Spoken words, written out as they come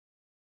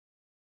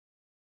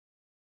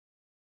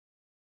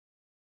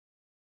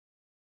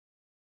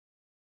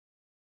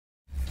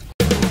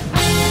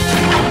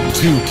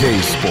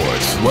2K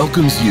Sports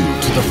welcomes you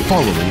to the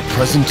following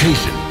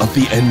presentation of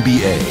the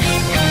NBA.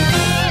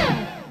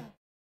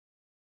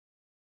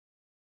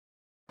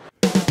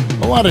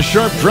 A lot of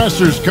sharp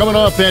dressers coming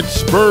off that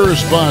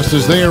Spurs bus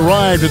as they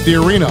arrived at the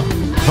arena,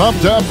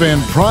 pumped up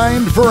and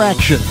primed for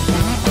action.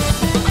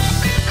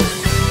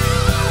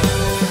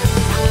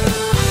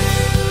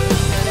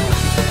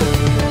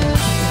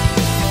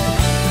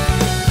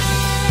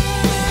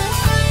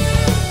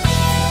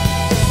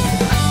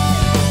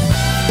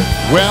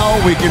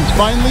 Well, we can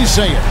finally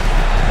say it.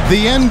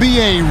 The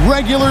NBA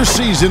regular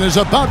season is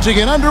about to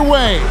get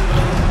underway.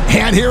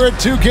 And here at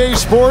 2K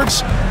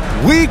Sports,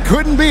 we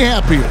couldn't be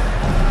happier.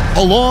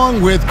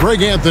 Along with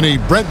Greg Anthony,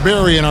 Brent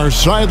Barry, and our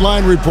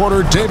sideline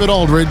reporter David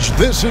Aldridge,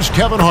 this is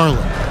Kevin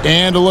Harlan.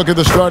 And a look at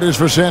the starters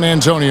for San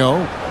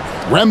Antonio.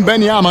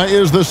 Wembanyama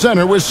is the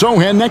center with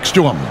Sohan next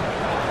to him.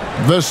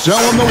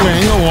 Vassell in the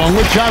wing along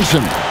with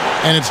Johnson.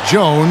 And it's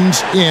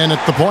Jones in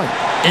at the point.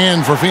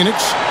 And for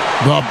Phoenix,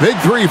 the big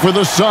three for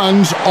the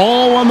Suns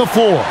all on the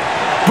floor.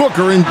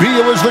 Booker and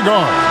Beal as the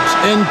guards,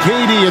 and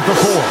KD at the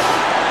four.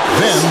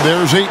 Then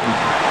there's Ayton,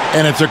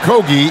 and it's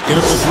Okogie in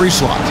at the 3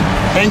 slot.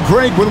 And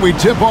Greg, when we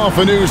tip off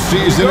a new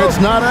season, it's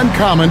not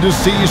uncommon to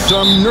see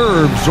some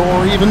nerves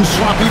or even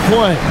sloppy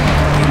play.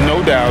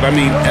 No doubt. I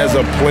mean, as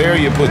a player,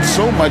 you put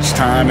so much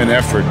time and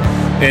effort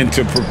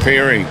into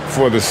preparing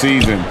for the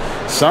season.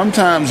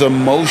 Sometimes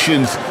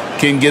emotions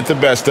can get the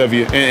best of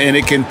you, and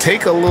it can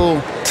take a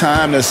little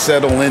time to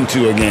settle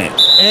into a game.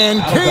 And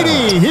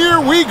KD, here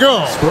we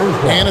go.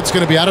 And it's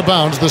going to be out of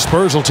bounds. The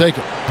Spurs will take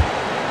it.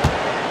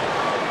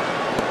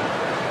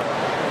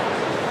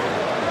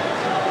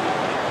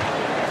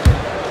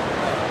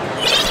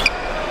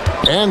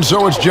 And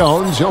so it's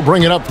Jones. He'll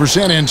bring it up for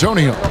San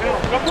Antonio.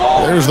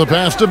 There's the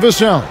pass to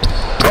Vassell.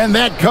 And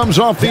that comes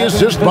off the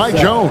assist by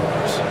Jones.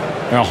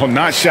 Now,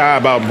 not shy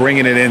about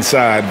bringing it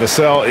inside.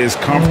 Vassell is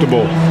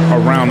comfortable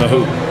around the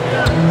hoop.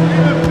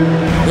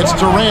 It's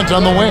Durant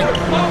on the wing.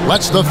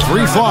 Lets the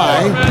 3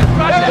 fly.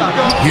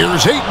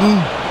 Here's Ayton.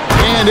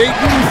 And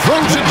Ayton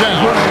throws it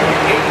down.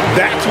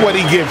 That's what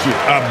he gives you,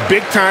 a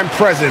big-time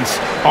presence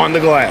on the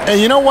glass. And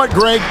you know what,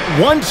 Greg?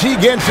 Once he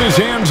gets his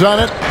hands on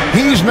it,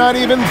 he's not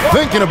even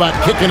thinking about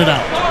kicking it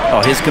out.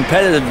 Oh, his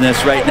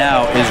competitiveness right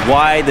now is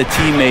why the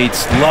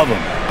teammates love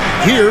him.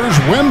 Here's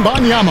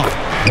Wembanyama.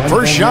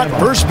 First shot,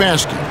 first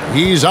basket.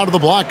 He's out of the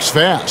blocks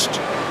fast.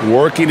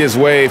 Working his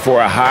way for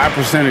a high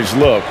percentage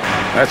look.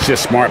 That's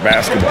just smart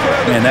basketball.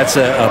 Man, that's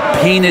a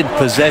painted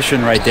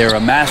possession right there,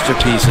 a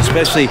masterpiece,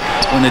 especially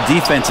when the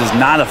defense is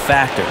not a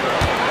factor.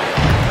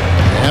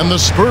 And the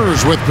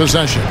Spurs with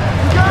possession.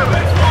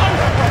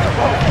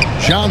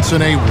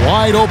 Johnson, a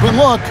wide open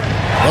look.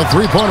 A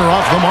 3-pointer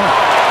off the mark.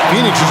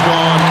 Phoenix has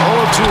gone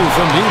 0-2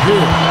 from deep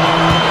here.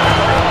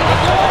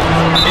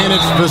 And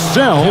it's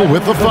Vassell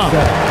with the foul.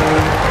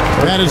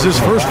 That is his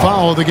first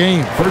foul of the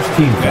game. First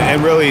team foul.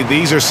 And really,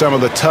 these are some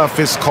of the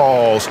toughest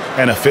calls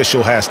an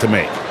official has to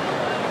make.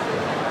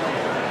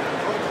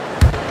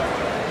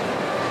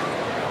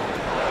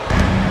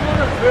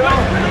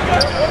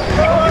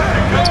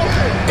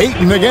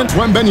 Ayton against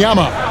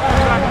Wembanyama.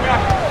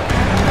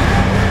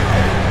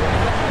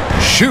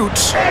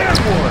 Shoots.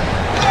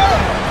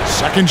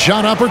 Second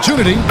shot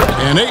opportunity.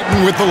 And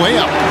Ayton with the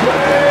layup.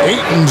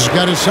 Ayton's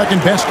got his second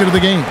basket of the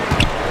game.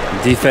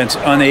 Defense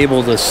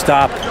unable to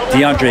stop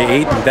DeAndre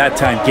Ayton that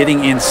time,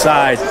 getting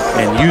inside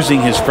and using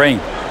his frame.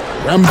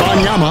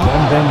 Wembanyama.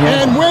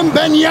 And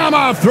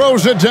Wembanyama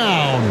throws it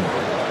down.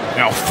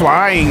 Now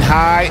flying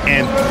high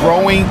and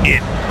throwing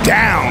it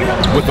down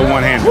with the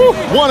one hand.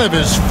 One of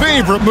his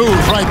favorite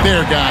moves right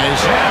there, guys.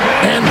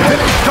 And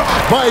finished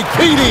off by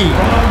KD.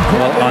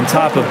 Well, on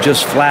top of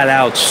just flat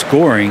out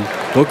scoring,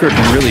 Booker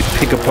can really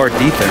pick apart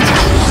defense.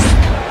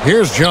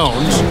 Here's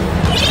Jones.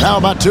 Now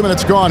about 2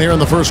 minutes gone here in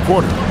the first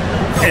quarter.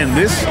 And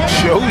this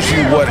shows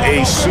you what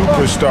a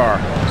superstar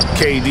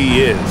KD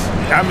is.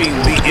 I mean,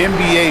 the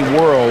NBA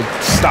world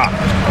stopped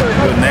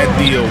when that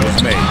deal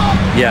was made.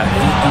 Yeah,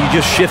 you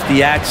just shift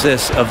the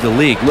axis of the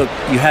league. Look,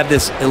 you have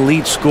this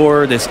elite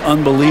scorer, this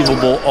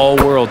unbelievable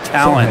all-world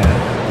talent,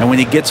 and when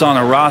he gets on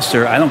a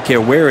roster, I don't care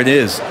where it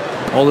is,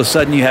 all of a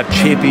sudden you have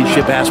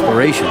championship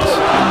aspirations.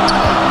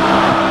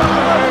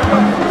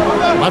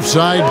 Left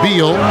side,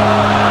 Beal.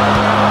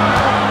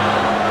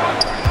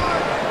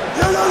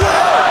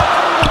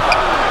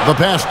 The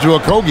pass to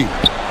Okogie.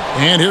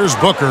 And here's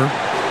Booker.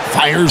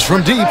 Fires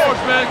from deep.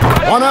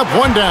 1 up,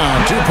 1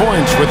 down. 2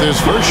 points with his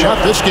first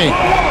shot this game.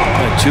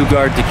 A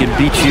 2-guard that can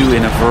beat you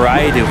in a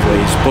variety of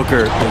ways.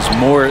 Booker is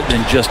more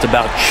than just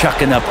about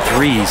chucking up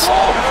threes,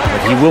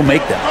 but he will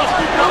make them.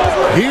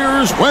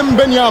 Here's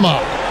Wembanyama.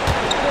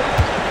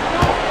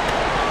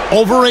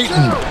 Over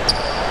Ayton.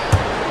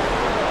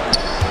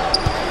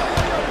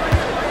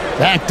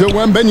 Back to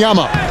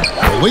Wembanyama.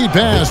 The lead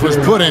pass was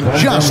put in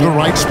just the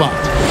right spot.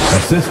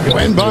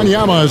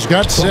 Wembanyama's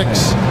got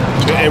 6.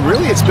 And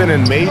really, it's been a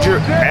major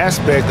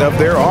aspect of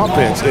their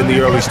offense in the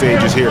early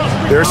stages here.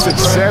 Their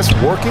success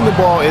working the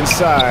ball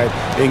inside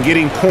and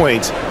getting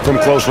points from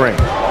close range.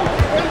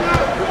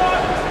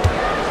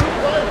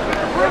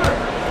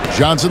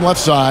 Johnson left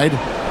side.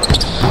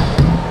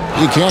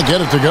 He can't get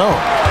it to go.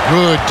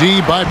 Good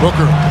D by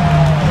Booker.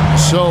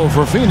 So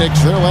for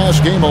Phoenix, their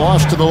last game a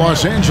loss to the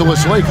Los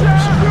Angeles Lakers.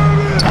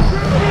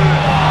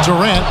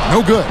 Durant,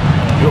 no good.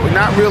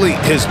 Not really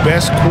his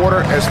best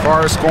quarter as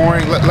far as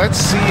scoring. Let's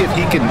see if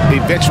he can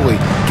eventually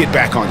get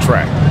back on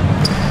track.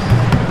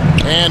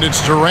 And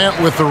it's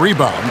Durant with the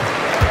rebound.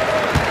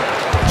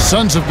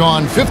 Suns have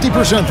gone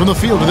 50% from the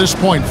field to this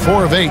point,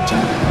 4 of 8.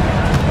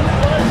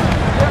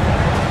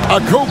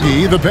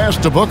 Okogie, the pass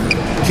to Booker,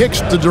 kicks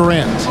to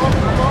Durant.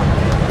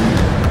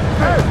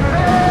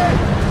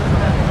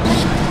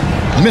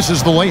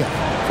 Misses the layup.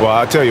 Well,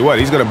 I'll tell you what,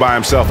 he's going to buy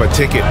himself a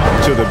ticket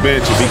to the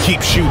bench if he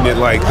keeps shooting it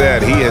like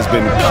that. He has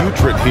been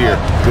putrid here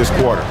this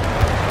quarter.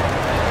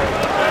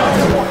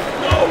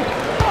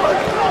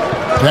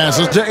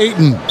 Passes to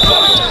Ayton.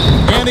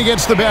 And he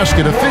gets the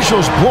basket.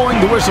 Officials blowing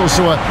the whistle,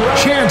 so a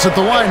chance at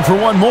the line for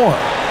one more.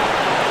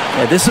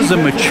 Yeah, this is a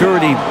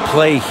maturity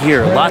play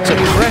here. Lots of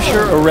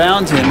pressure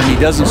around him, and he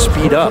doesn't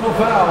speed up.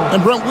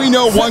 And, Brent, we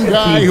know one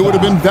guy who would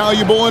have been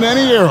valuable in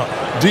any era.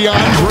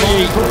 DeAndre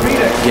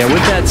Ayton. Yeah,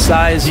 with that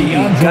size, you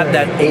got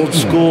that old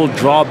school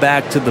draw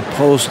back to the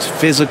post,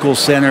 physical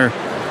center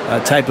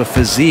type of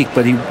physique,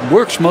 but he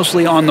works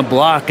mostly on the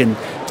block and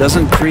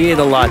doesn't create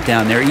a lot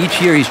down there.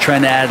 Each year he's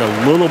trying to add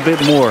a little bit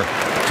more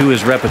to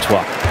his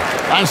repertoire.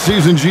 Last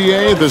season,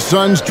 GA, the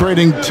Suns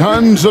trading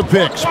tons of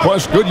picks,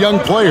 plus good young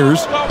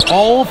players,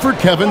 all for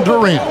Kevin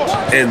Durant.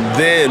 And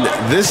then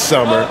this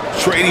summer,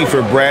 trading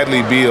for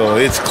Bradley Beal.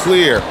 It's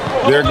clear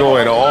they're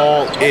going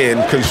all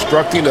in,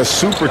 constructing a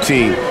super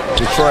team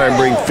to try and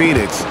bring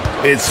Phoenix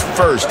its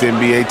first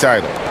NBA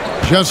title.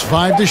 Just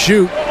 5 to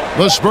shoot.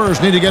 The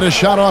Spurs need to get a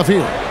shot off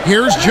here.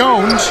 Here's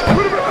Jones.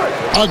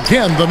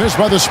 Again, the miss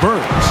by the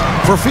Spurs.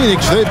 For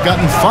Phoenix, they've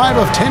gotten 5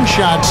 of 10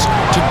 shots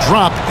to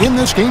drop in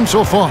this game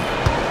so far.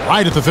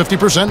 Right at the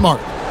 50%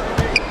 mark.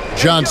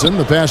 Johnson,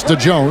 the pass to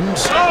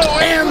Jones.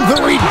 And the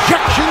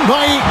rejection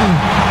by Ayton.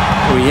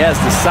 He has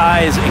the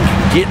size and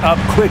can get up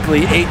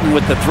quickly. Ayton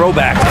with the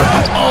throwback.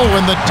 Oh,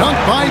 and the dunk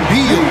by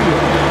Beal.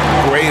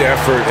 Great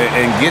effort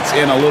and gets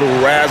in a little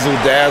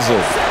razzle-dazzle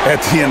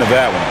at the end of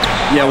that one.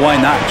 Yeah, why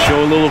not?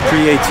 Show a little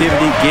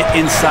creativity, get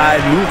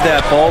inside, move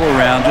that ball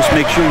around. Just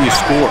make sure you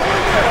score.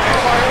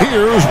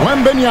 Here's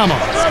Wembanyama.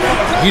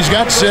 He's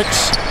got 6.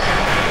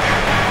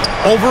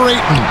 Over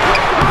Ayton.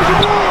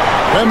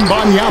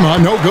 Wembanyama,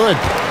 no good.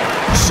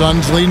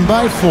 Suns leading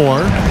by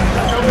 4.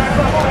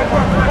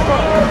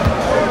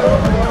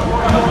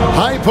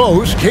 High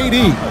post,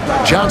 KD.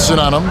 Johnson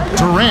on him.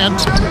 Durant.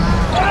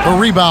 The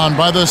rebound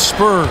by the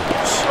Spurs.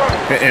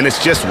 And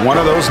it's just one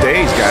of those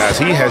days, guys.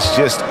 He has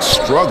just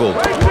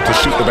struggled to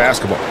shoot the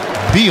basketball.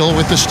 Beal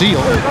with the steal.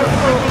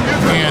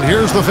 And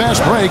here's the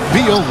fast break.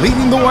 Beal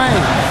leading the way.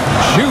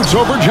 Shoots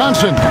over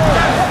Johnson.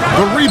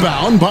 The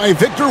rebound by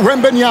Victor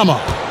Wembanyama.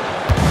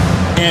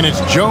 And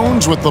it's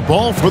Jones with the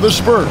ball for the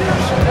Spurs.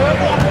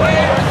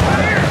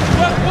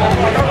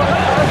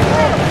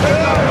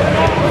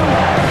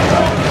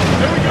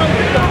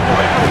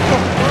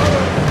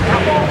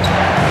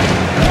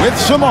 With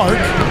some arc.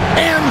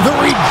 And the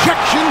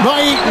rejection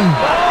by Ayton.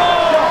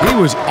 He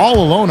was all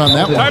alone on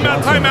that one.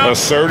 Timeout.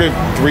 Assertive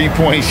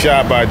three-point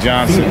shot by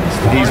Johnson.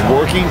 He's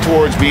working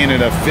towards being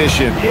an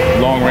efficient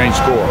long-range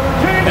scorer.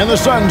 And the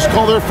Suns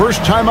call their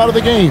first timeout of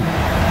the game.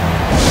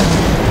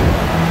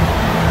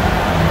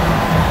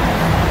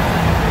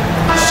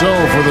 So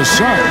for the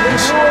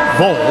Suns,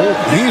 Bol,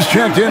 he's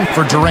checked in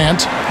for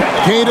Durant.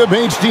 Keita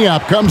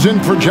Bates-Diop comes in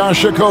for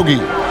Josh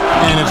Okogie.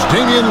 And it's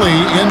Damian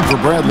Lee in for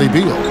Bradley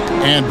Beal.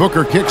 And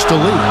Booker kicks to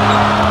Lee.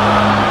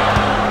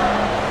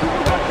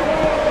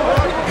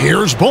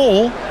 Here's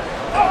Bol.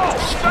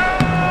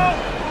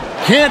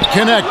 Can't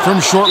connect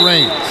from short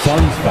range.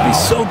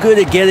 He's so good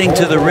at getting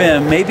to the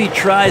rim. Maybe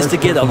tries to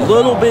get a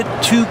little bit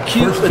too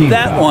cute with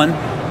that one.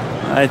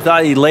 I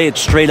thought he'd lay it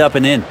straight up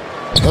and in.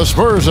 The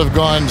Spurs have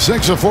gone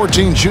 6 of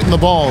 14 shooting the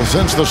ball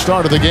since the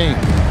start of the game.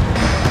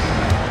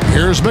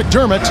 Here's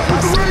McDermott.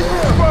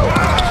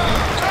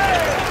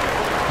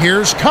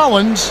 Here's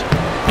Collins.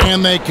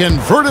 And they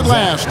convert it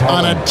last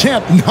on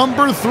attempt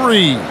number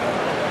 3.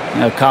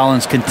 Now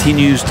Collins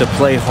continues to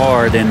play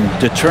hard and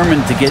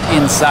determined to get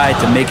inside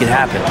to make it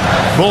happen.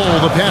 Bol,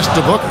 the pass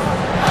to Booker.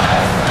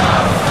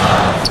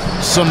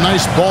 Some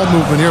nice ball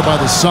movement here by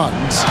the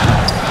Suns.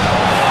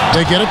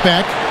 They get it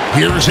back.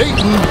 Here's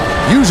Ayton.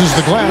 Uses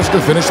the glass to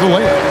finish the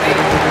layup.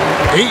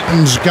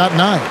 Ayton's got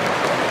 9.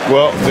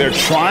 Well, they're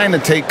trying to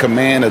take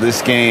command of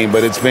this game,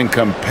 but it's been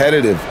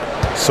competitive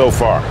so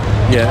far.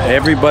 Yeah,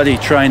 everybody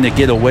trying to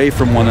get away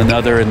from one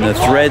another, and the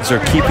threads are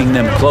keeping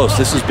them close.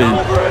 This has been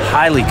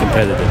highly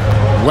competitive.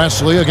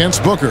 Wesley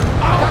against Booker.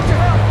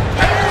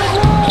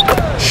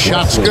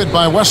 Shots good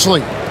by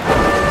Wesley.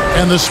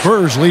 And the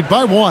Spurs lead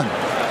by 1.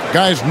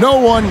 Guys, no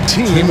one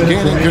team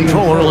gaining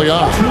control early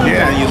on.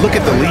 Yeah, you look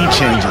at the lead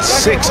changes,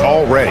 6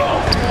 already.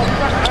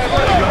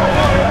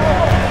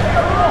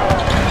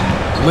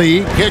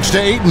 Lee kicks to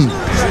Ayton.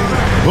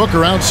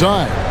 Booker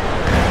outside.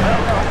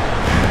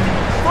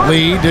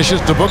 Lee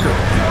dishes to Booker.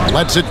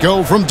 Lets it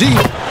go from deep.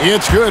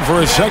 It's good for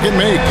his second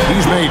make.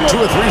 He's made 2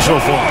 or 3 so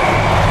far.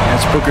 And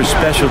That's Booker's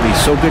specialty.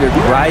 So good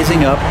at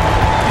rising up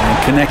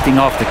and connecting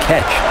off the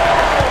catch.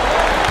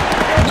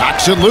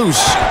 Knocks it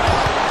loose.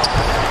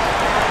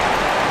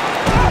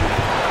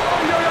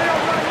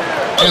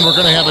 And we're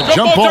going to have a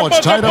jump ball. It's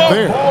tied up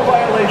there.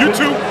 You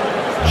too.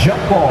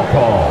 Jump ball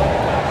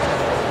call.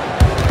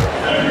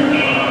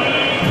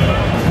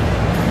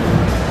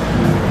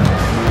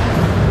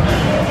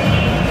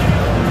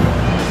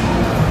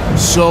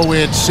 So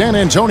it's San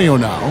Antonio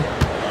now.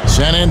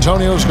 San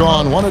Antonio's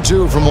gone 1 of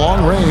 2 from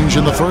long range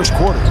in the first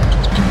quarter.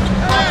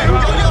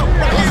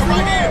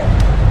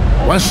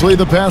 Wesley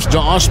the pass to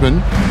Osman.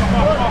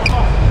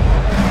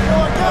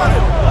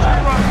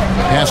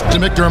 Pass to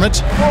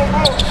McDermott.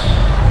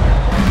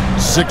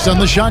 6 on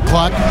the shot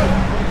clock.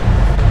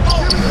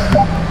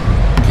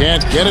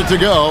 Can't get it to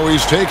go.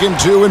 He's taken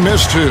 2 and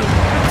missed 2.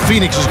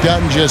 Phoenix has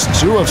gotten just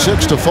 2 of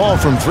 6 to fall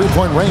from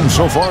three-point range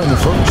so far in the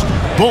first.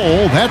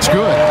 Bull, that's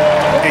good.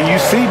 And you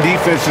see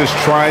defenses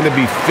trying to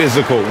be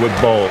physical with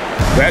Bull.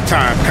 That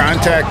time,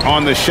 contact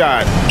on the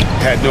shot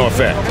had no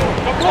effect.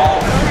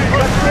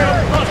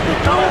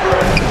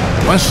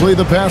 Wesley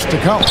the pass to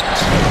Collins.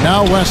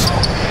 Now Wesley.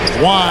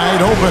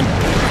 Wide open.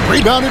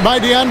 Rebounded by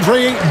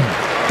DeAndre Ayton.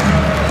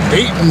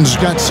 Ayton's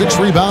got 6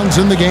 rebounds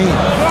in the game.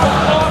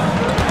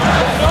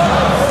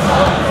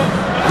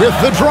 With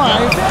the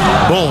drive,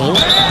 Bull.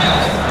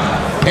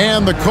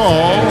 And the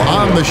call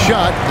on the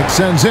shot that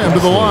sends him to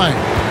the line.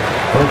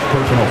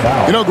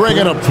 You know, Greg,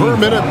 on a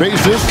per-minute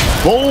basis,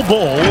 Bull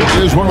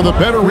is one of the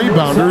better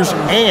rebounders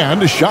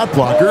and shot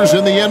blockers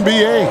in the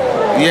NBA.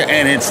 Yeah,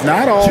 and it's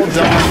not all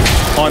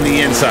done on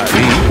the inside.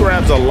 He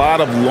grabs a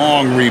lot of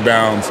long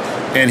rebounds,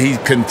 and he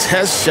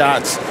contests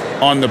shots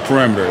on the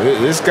perimeter.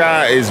 This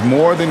guy is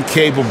more than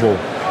capable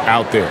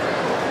out there.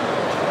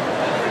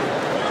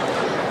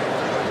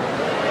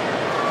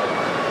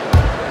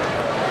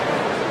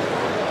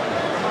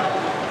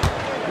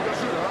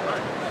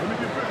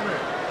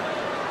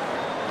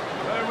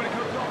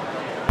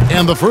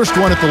 And the first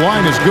one at the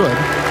line is good.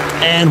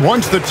 And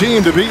once the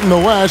team to beat in the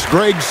West,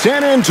 Greg,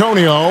 San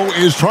Antonio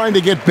is trying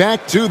to get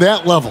back to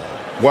that level.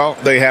 Well,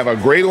 they have a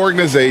great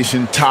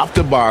organization, top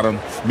to bottom.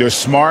 They're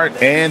smart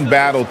and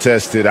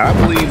battle-tested. I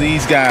believe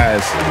these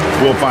guys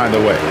will find a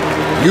way.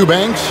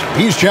 Eubanks,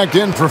 he's checked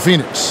in for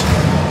Phoenix.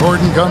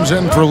 Gordon comes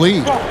in for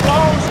Lee.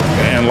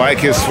 And like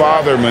his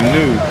father,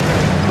 Manu,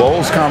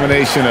 Bull's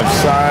combination of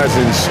size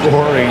and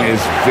scoring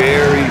is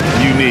very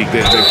unique.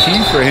 The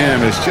key for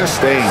him is just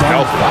staying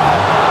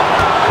healthy.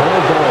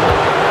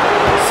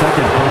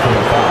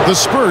 The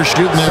Spurs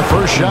shooting their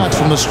first shots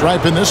from the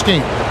stripe in this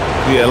game.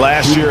 Yeah,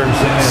 last year,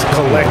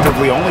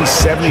 collectively, only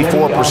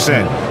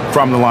 74%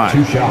 from the line.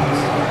 2 shots.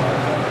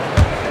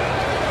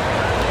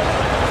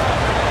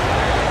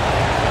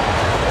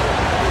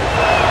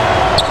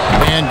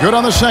 And good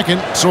on the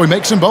second, so he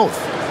makes them both.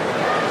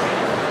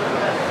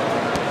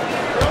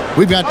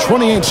 We've got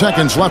 28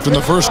 seconds left in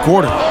the first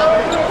quarter.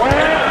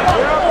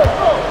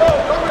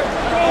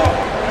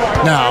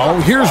 Now,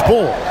 here's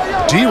Bull.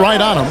 D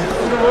right on him.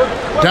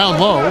 Down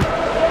low.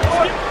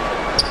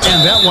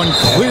 And that one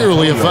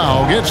clearly a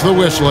foul. Gets the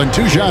whistle, and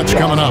 2 shots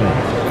coming up.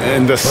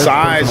 And the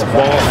size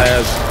Bull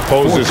has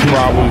poses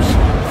problems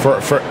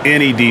for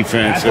any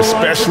defense,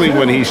 especially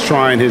when he's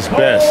trying his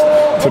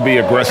best to be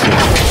aggressive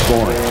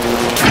scoring.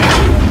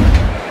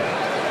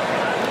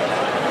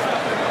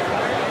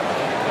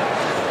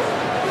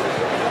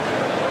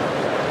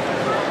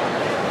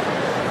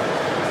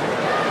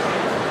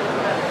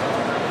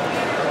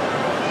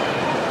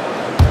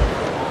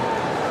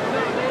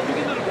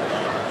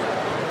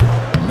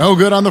 No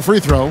good on the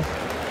free throw.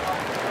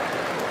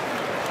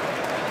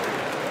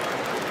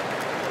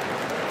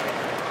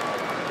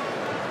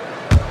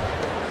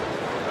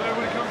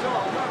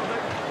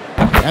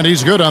 And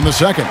he's good on the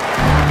second.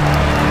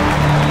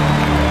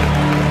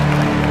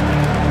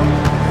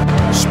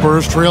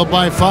 Spurs trailed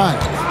by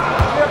 5.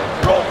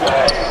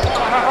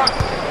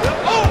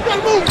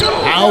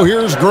 Now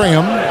here's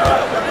Graham.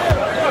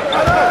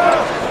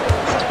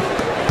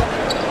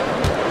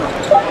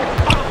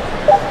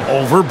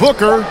 Over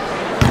Booker.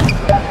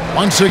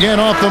 Once again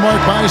off the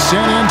mark by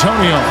San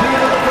Antonio.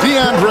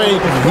 DeAndre,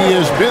 he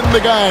has been the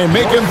guy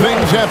making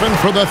things happen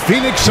for the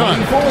Phoenix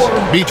Suns.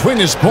 Between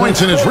his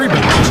points and his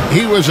rebounds,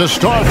 he was a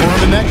star for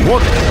him in that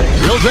quarter.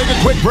 He'll take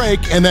a quick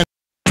break and then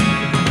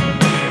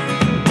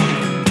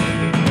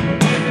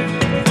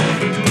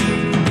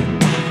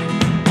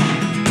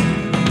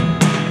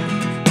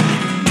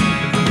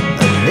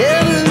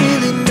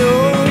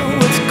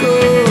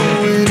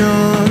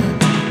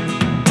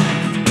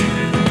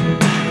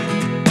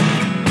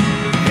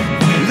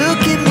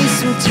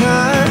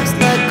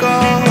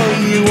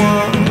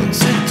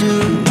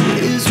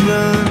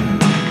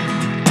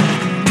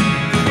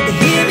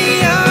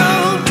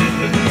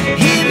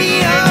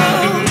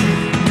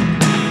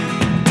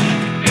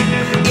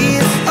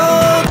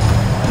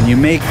you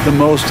make the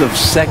most of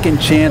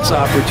second chance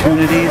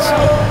opportunities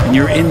and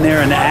you're in there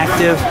and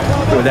active,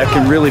 boy, that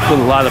can really put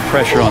a lot of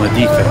pressure on the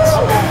defense.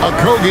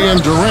 Okogie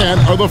and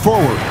Durant are the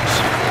forwards.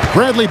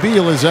 Bradley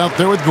Beal is out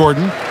there with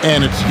Gordon,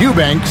 and it's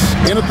Eubanks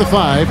in at the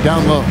 5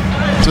 down low.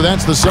 So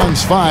that's the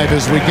Suns 5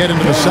 as we get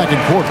into the second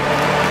quarter.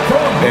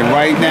 And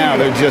right now,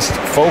 they're just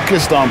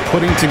focused on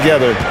putting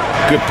together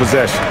good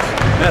possessions.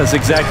 That's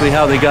exactly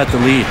how they got the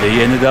lead.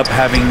 They ended up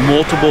having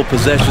multiple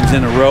possessions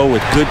in a row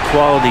with good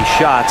quality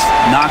shots,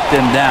 knocked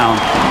them down,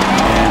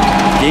 and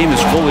the game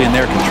is fully in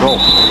their control.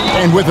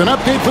 And with an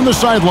update from the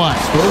sideline,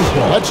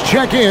 let's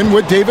check in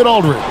with David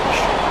Aldridge.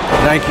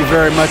 Thank you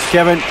very much,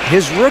 Kevin.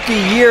 His rookie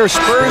year,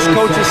 Spurs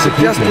coaches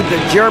suggested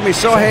that Jeremy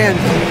Sohan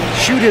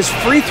shoot his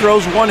free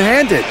throws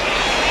one-handed.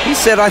 He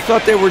said, "I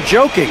thought they were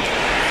joking."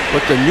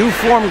 But the new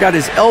form got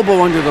his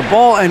elbow under the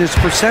ball and his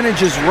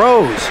percentages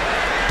rose.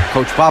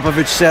 Coach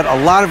Popovich said a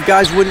lot of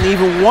guys wouldn't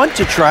even want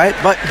to try it,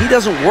 but he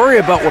doesn't worry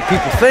about what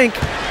people think.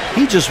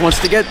 He just wants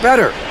to get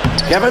better.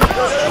 Kevin?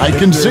 I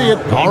can see it.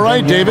 All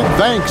right, David,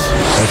 thanks.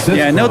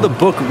 Yeah, I know the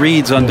book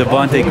reads on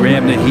Devontae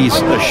Graham that he's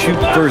a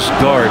shoot-first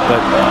guard,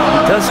 but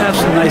he does have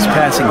some nice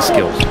passing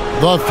skills.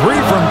 The three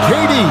from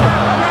KD.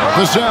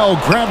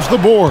 Vassell grabs the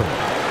board.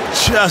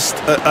 Just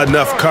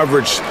enough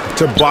coverage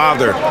to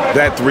bother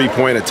that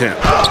three-point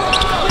attempt.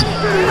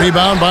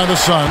 Rebound by the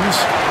Suns.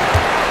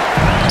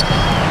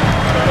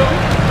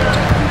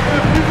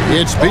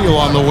 It's Beal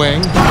on the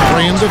wing.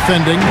 Graham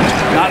defending.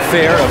 Not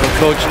fair of a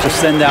coach to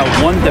send out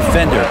one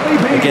defender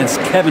against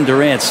Kevin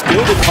Durant,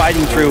 still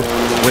fighting through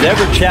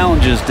whatever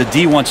challenges the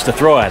D wants to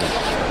throw at him.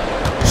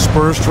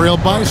 Spurs trail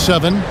by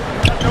 7.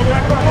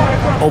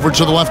 Over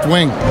to the left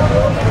wing.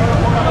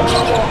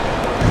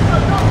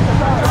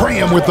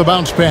 Graham with the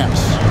bounce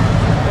pass.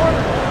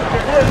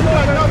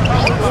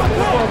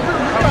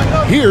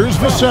 Here's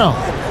Vassell.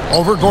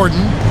 Over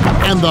Gordon.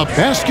 And the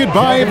basket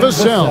by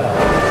Vassell.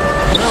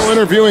 Well,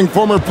 interviewing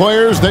former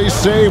players, they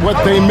say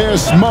what they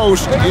miss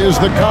most is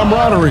the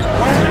camaraderie.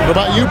 What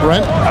about you,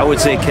 Brent? I would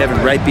say,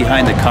 Kevin, right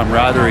behind the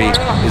camaraderie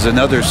is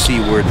another C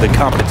word, the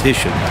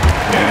competition.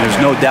 And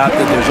there's no doubt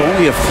that there's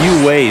only a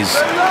few ways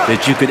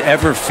that you could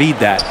ever feed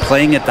that.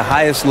 Playing at the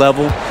highest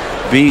level,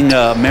 being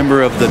a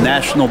member of the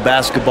National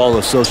Basketball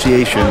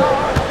Association,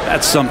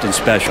 that's something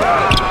special.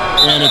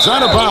 And it's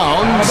out of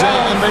bounds,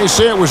 and they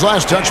say it was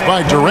last touched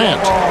by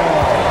Durant.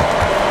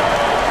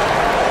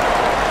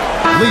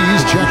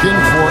 Please check in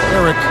for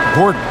Eric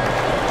Gordon.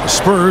 The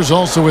Spurs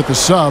also with the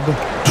sub.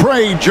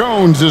 Trey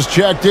Jones is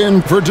checked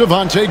in for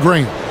Devontae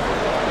Graham.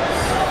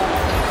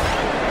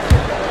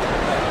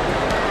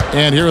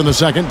 And here in the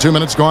second, 2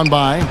 minutes gone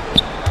by.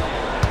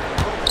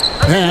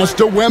 Pass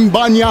to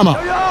Wembanyama.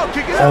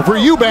 Over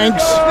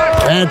Eubanks.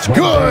 That's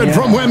good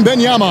from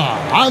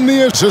Wembanyama on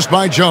the assist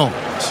by Jones.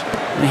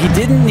 He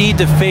didn't need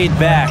to fade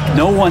back.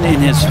 No one in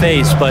his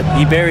face, but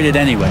he buried it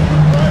anyway.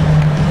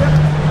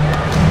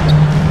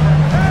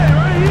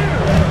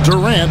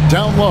 Durant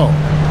down low.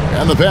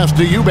 And the pass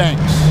to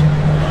Eubanks.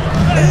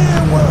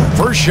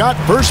 First shot,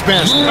 first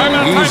basket.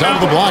 He's out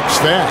of the blocks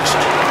fast.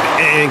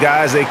 And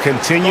guys, they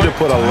continue to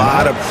put a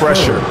lot of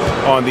pressure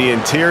on the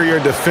interior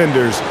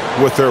defenders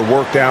with their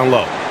work down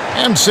low.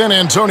 And San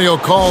Antonio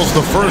calls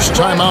the first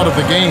timeout of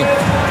the game.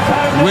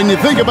 When you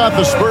think about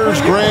the Spurs,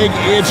 Greg,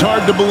 it's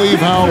hard to believe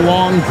how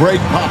long Greg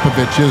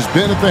Popovich has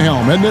been at the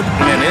helm, isn't it?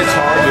 And it's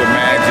hard to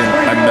imagine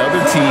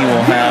another team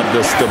will have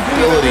the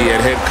stability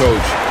at head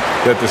coach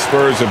that the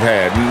Spurs have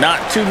had. Not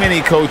too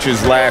many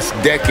coaches last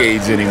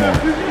decades anymore.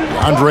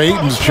 Andre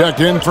Ayton's checked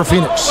in for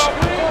Phoenix.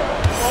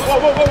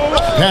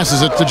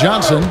 Passes it to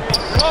Johnson.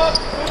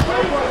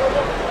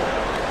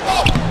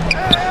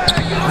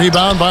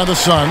 Rebound by the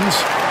Suns.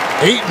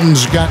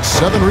 Ayton's got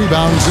 7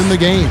 rebounds in the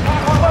game.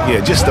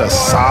 Yeah, just a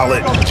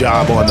solid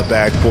job on the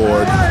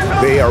backboard.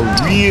 They are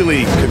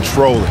really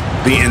controlling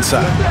the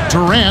inside.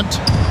 Durant.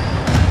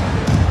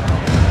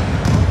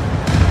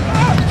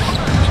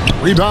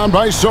 Rebound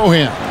by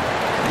Sohan.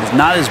 It's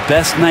not his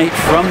best night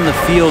from the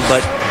field,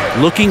 but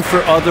looking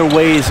for other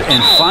ways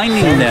and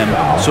finding them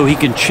so he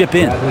can chip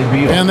in.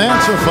 And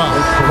that's a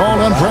foul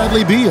called on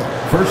Bradley Beal.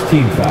 First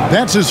team foul.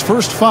 That's his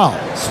first foul.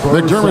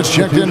 McDermott's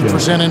checked in for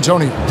San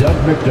Antonio. Doug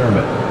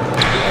McDermott.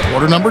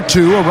 Quarter number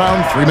 2,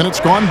 around 3 minutes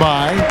gone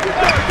by.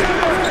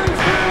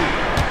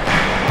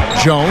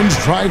 Jones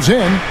drives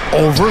in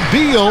over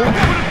Beal.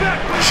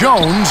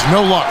 Jones,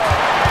 no luck.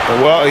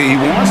 Well, he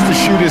wants to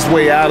shoot his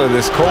way out of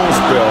this cold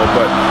spell,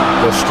 but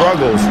the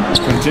struggles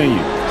continue.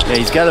 Yeah,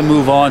 he's got to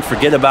move on,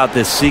 forget about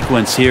this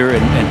sequence here,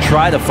 and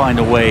try to find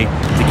a way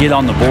to get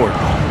on the board.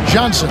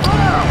 Johnson.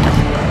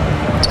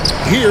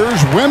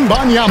 Here's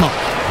Wembanyama.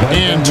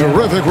 And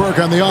terrific work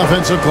on the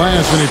offensive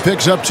glass, and he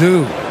picks up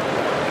 2.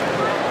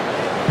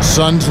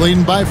 Suns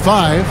leading by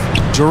 5.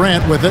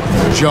 Durant with it.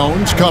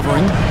 Jones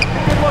covering.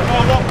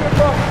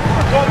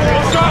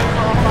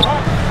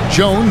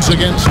 Jones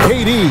against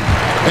KD.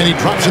 And he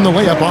drops in the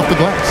layup off the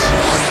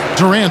glass.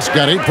 Durant's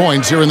got 8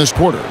 points here in this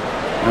quarter.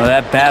 Well,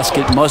 that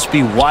basket must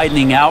be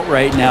widening out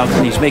right now,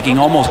 and he's making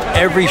almost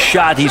every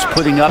shot he's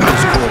putting up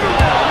this quarter.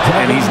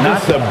 And he's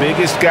not the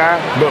biggest guy,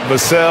 but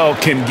Vassell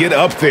can get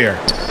up there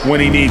when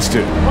he needs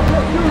to.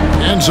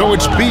 And so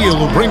it's Beal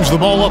who brings the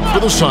ball up for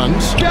the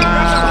Suns.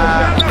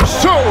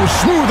 So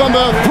smooth on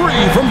the 3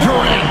 from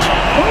Durant.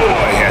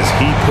 Boy, has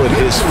he put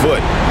his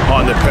foot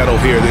on the pedal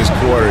here this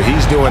quarter.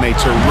 He's doing a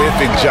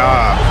terrific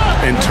job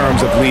in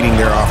terms of leading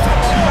their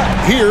offense.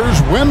 Here's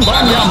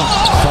Wembanyama.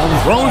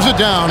 Throws it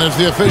down as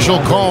the official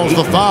calls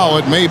the foul.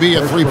 It may be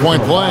a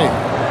three-point play.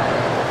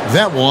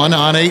 That one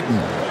on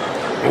Ayton.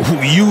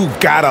 You've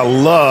got to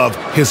love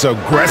his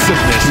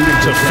aggressiveness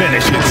to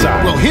finish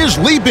inside. Well, his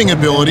leaping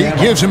ability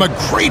gives him a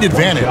great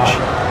advantage.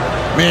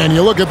 Man,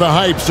 you look at the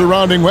hype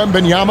surrounding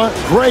Wembanyama.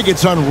 Greg,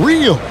 it's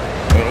unreal.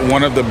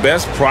 One of the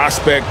best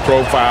prospect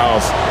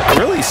profiles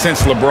really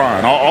since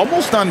LeBron.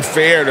 Almost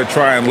unfair to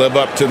try and live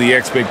up to the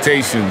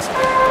expectations,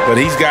 but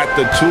he's got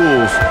the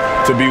tools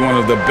to be one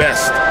of the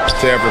best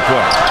to ever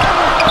play.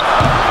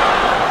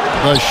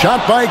 The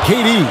shot by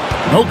KD.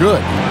 No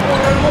good.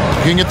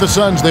 Looking at the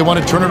Suns, they want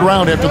to turn it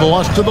around after the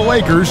loss to the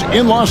Lakers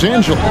in Los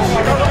Angeles.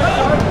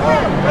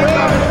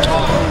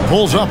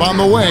 Pulls up on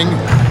the wing.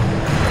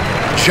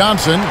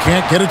 Johnson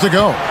can't get it to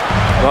go.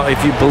 Well,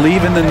 if you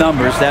believe in the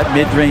numbers, that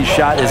mid-range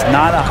shot is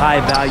not a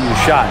high-value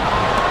shot,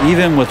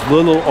 even with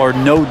little or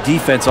no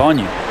defense on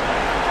you.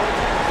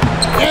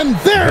 And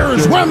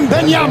there's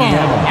Wembanyama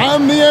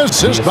on the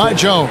assist by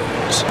Jones.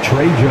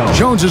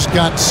 Jones has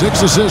got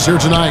 6 assists here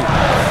tonight.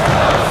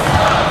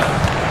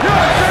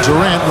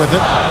 Durant with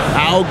it.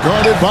 Now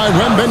guarded by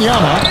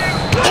Wembanyama.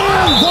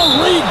 And the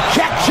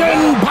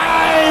rejection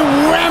by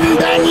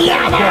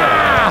Wembanyama!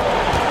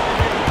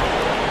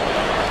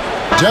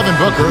 Devin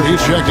Booker,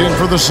 he's checked in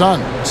for the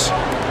Suns.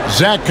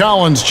 Zach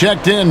Collins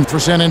checked in for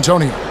San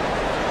Antonio.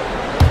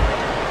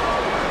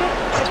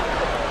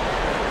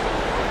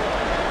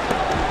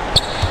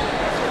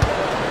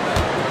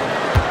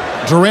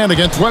 Durant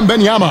against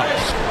Wembanyama.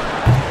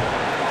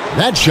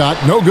 That shot,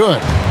 no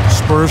good.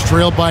 Spurs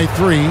trailed by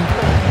 3.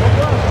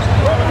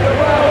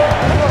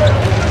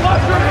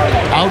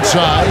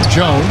 Outside,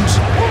 Jones.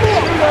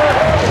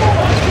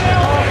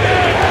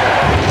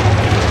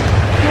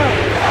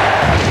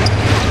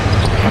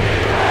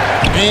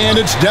 And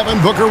it's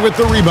Devin Booker with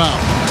the rebound.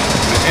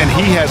 And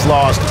he has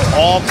lost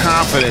all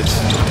confidence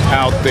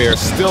out there.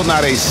 Still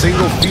not a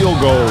single field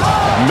goal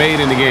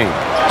made in the game.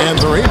 And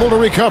they're able to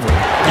recover.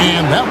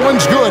 And that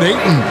one's good,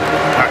 Ayton.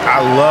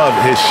 I love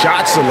his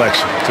shot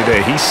selection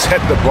today. He set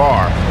the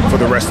bar for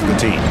the rest of the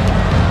team.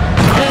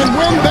 And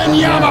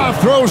Wembanyama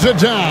throws it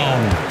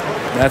down.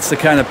 That's the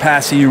kind of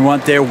passing you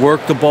want there.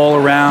 Work the ball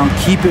around,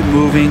 keep it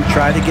moving,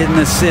 try to get an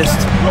assist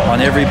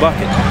on every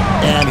bucket.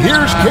 And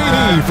here's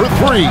KD for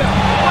 3.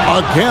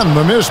 Again,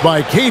 the miss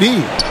by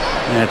KD.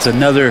 That's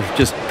another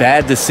just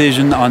bad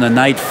decision on a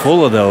night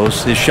full of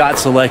those. His shot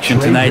selection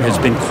tonight has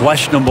been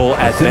questionable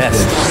at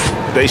best.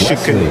 They should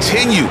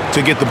continue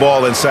to get the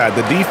ball inside.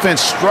 The defense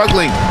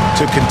struggling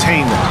to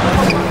contain them.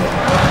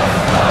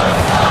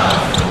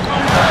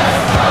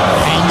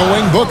 On the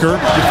wing, Booker,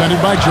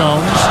 defended by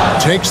Jones,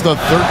 takes the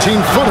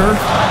 13-footer.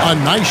 A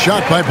nice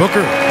shot by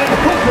Booker.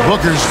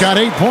 Booker's got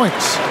 8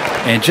 points.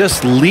 And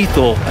just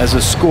lethal as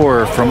a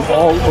scorer from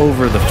all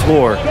over the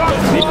floor.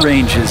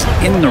 Mid-range is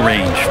in the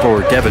range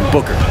for Devin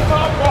Booker.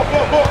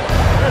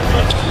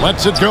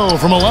 Lets it go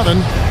from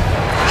 11.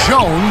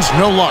 Jones,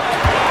 no luck.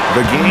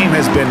 The game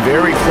has been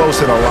very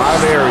close in a lot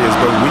of areas,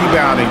 but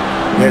rebounding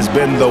has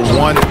been the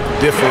one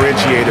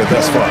differentiator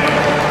thus far.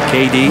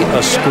 KD,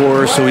 a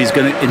scorer, so he's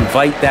going to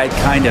invite that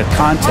kind of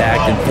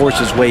contact and force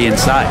his way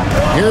inside.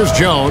 Here's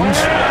Jones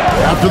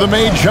after the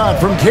made shot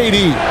from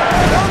KD.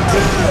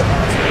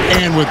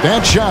 And with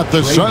that shot,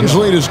 the Suns'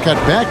 lead is cut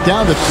back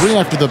down to 3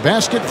 after the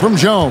basket from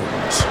Jones.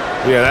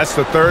 Yeah, that's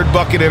the 3rd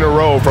bucket in a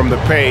row from the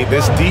paint.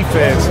 This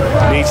defense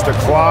needs to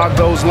clog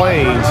those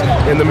lanes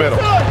in the middle.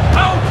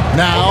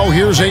 Now,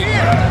 here's Ayton.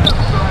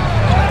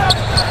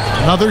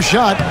 Another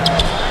shot.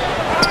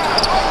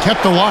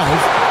 Kept alive.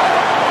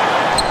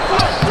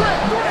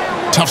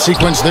 Tough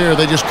sequence there.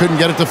 They just couldn't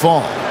get it to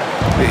fall.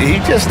 He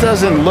just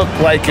doesn't look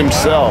like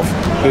himself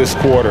this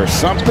quarter.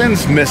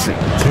 Something's missing.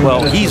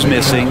 Well, he's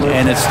missing,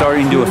 and it's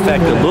starting to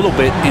affect a little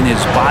bit in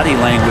his body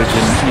language,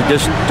 and you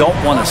just don't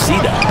want to see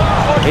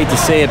that. I hate to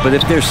say it, but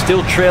if they're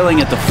still trailing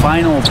at the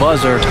final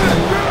buzzer,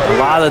 a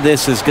lot of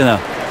this is going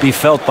to be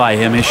felt by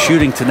him. His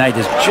shooting tonight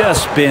has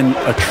just been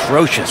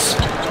atrocious.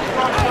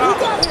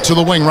 To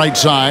the wing right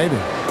side.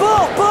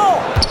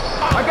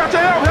 I got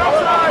your help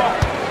side.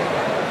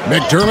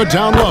 McDermott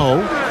down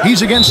low.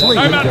 He's against Lee.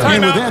 And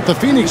with that, the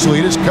Phoenix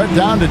lead is cut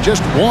down to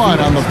just 1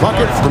 on the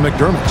bucket for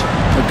McDermott.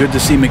 Good to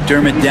see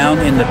McDermott down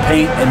in the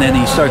paint, and then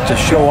he starts to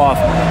show off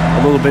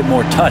a little bit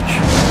more touch.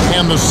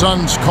 And the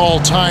Suns call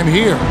time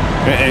here.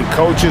 And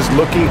coaches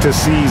looking to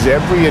seize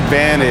every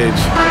advantage,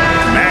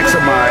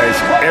 maximize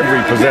every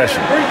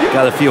possession.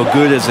 Got to feel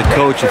good as a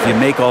coach if you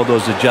make all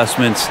those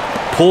adjustments,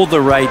 pull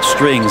the right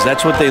strings.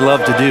 That's what they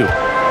love to do.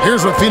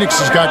 Here's what Phoenix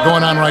has got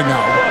going on right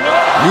now.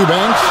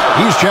 Eubanks,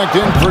 he's checked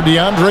in for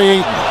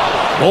DeAndre Ayton.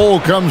 Cole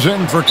comes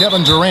in for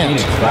Kevin Durant.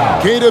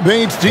 Keita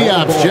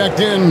Bates-Diop's checked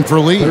in for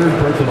Lee.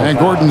 And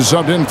Gordon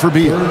subbed in for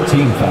Beal.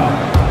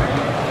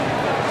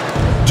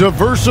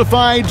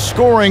 Diversified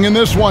scoring in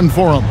this one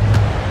for him.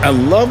 I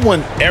love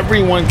when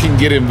everyone can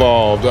get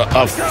involved,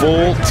 a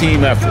full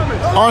team effort.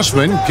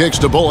 Osman kicks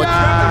to Bullock.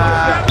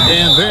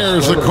 And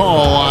there's the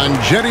call on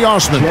Jetty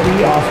Osman.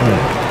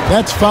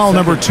 That's foul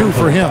number 2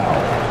 for him.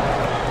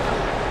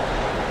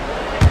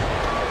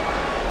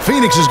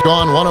 Phoenix has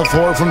gone 1 of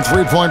 4 from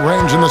three-point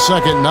range in the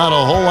second. Not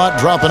a whole lot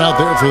dropping out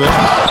there for them.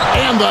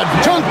 And the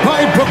dunk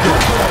by Booker.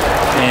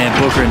 And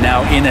Booker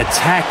now in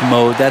attack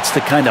mode. That's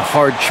the kind of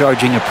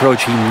hard-charging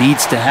approach he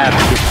needs to have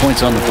to get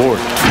points on the board.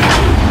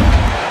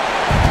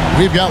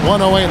 We've got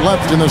 1:08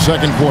 left in the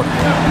second quarter.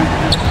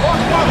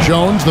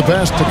 Jones the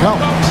pass to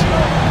Collins.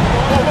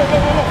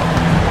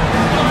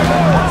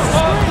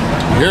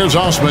 Here's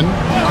Osman.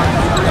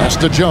 Pass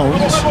to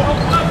Jones.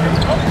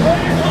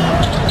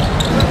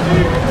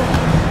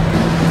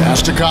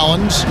 Pass to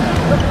Collins.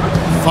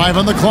 5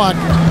 on the clock.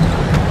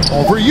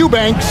 Over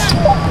Eubanks.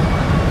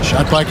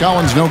 Shot by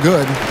Collins, no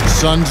good.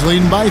 Suns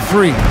leading by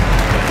 3.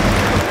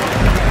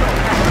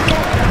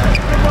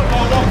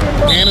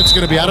 And it's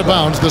going to be out of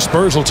bounds. The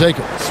Spurs will take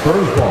it.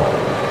 Spurs ball.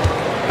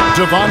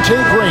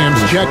 Devontae Graham's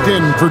checked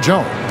in for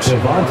Jones.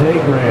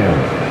 Devontae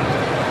Graham.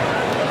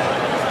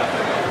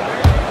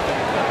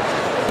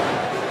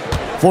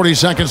 40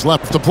 seconds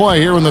left to play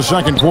here in the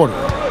second quarter.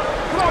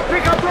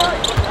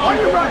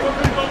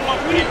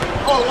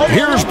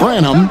 Here's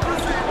Branham.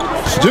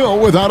 Still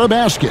without a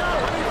basket.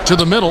 To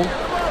the middle.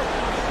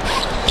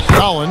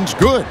 Collins,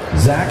 good.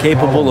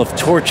 Capable of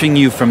torching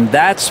you from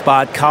that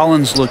spot.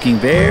 Collins looking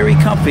very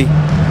comfy.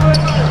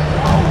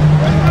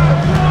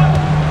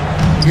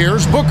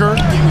 Here's Booker.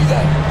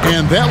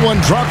 And that one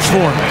drops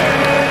for him.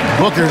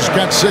 Booker's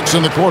got 6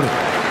 in the quarter.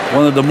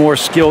 One of the more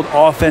skilled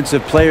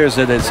offensive players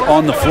that is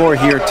on the floor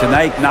here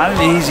tonight. Not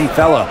an easy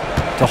fella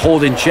to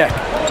hold in check.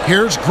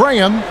 Here's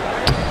Graham.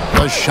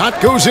 The shot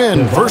goes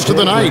in. First of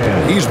the night.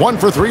 He's 1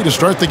 for 3 to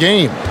start the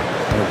game.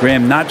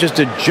 Graham, not just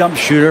a jump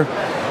shooter,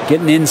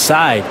 getting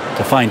inside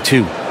to find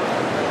 2.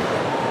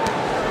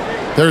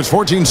 There's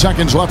 14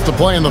 seconds left to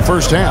play in the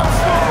first half.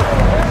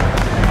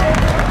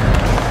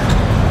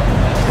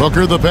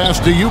 Booker the pass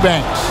to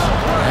Eubanks.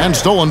 And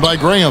stolen by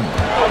Graham.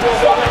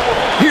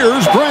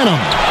 Here's Branham.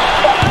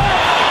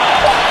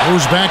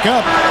 Goes back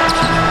up.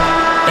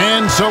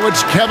 And so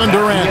it's Kevin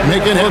Durant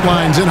making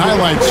headlines and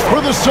highlights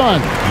for the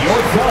Sun.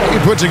 He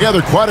put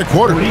together quite a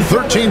quarter,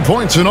 13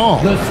 points in all.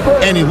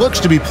 And he looks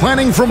to be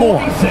planning for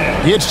more.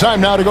 It's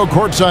time now to go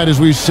courtside as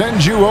we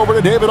send you over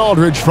to David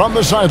Aldridge from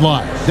the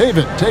sideline.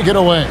 David, take it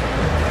away.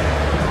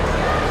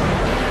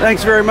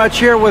 Thanks very much.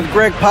 Here with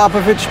Greg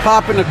Popovich.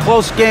 Pop, in a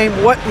close game,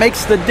 what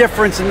makes the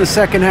difference in the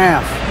second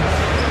half?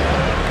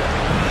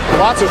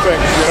 Lots of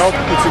things, you know.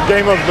 It's a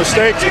game of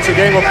mistakes. It's a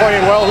game of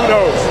playing well. Who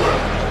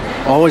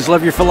knows? Always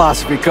love your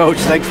philosophy, Coach.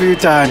 Thanks for your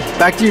time.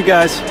 Back to you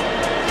guys.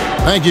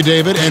 Thank you,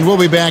 David. And we'll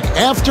be back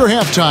after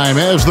halftime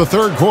as the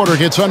third quarter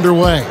gets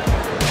underway.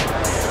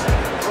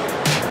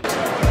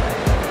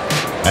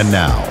 And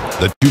now,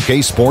 the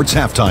 2K Sports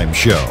Halftime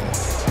Show.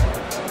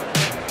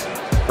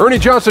 Ernie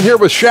Johnson here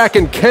with Shaq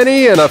and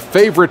Kenny, and a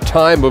favorite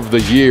time of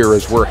the year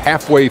as we're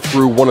halfway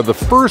through one of the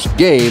first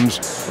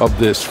games of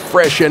this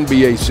fresh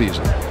NBA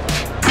season.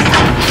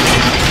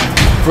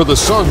 For the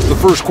Suns, the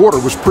first quarter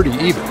was pretty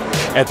even.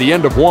 At the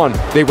end of one,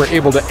 they were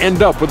able to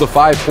end up with a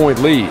 5-point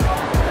lead.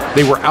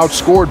 They were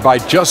outscored by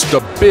just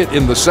a bit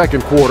in the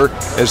second quarter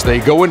as they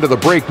go into the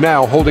break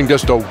now holding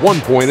just a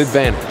 1-point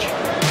advantage.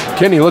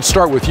 Kenny, let's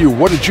start with you.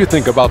 What did you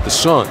think about the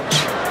Suns?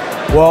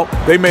 Well,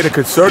 they made a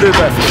concerted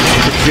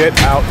effort to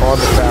get out on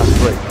the fast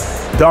break.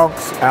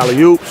 Dunks,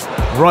 alley-oops,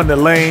 run the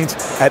lanes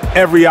at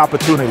every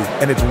opportunity,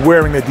 and it's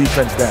wearing the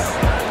defense down.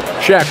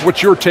 Shaq,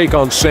 what's your take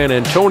on San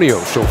Antonio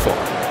so far?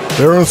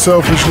 Their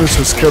unselfishness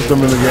has kept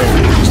them in the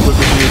game. Just look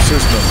at the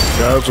assist numbers.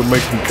 Guys are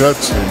making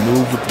cuts. They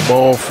move with the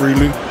ball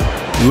freely.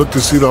 You look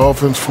to see the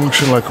offense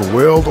function like a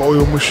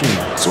well-oiled machine,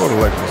 sort of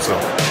like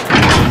myself.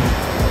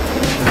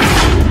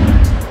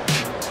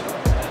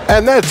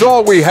 And that's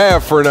all we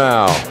have for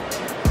now.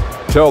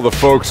 Tell the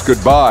folks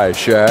goodbye,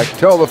 Shaq.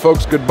 Tell the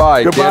folks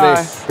goodbye, Goodbye.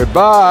 Kenny.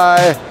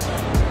 Goodbye.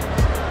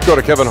 Go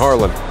to Kevin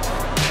Harlan.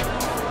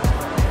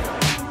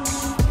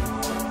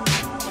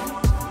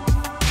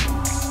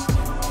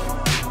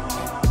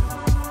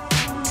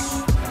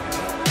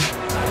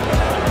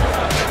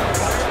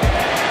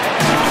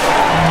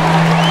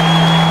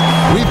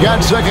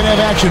 Got second half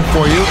action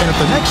for you, and if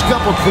the next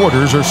couple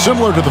quarters are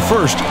similar to the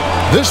first,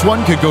 this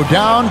one could go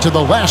down to the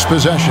last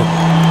possession.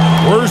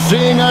 We're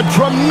seeing a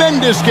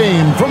tremendous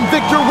game from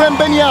Victor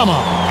Wembanyama.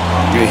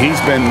 He's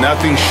been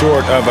nothing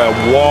short of a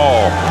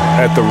wall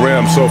at the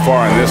rim so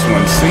far in this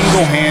one,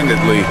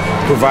 single-handedly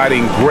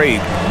providing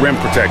great rim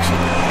protection.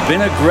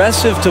 Been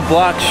aggressive to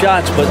block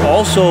shots, but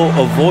also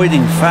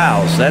avoiding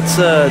fouls. That's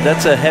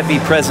a heavy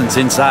presence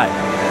inside.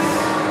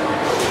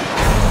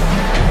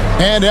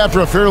 And after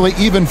a fairly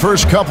even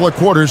first couple of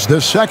quarters, the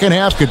second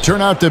half could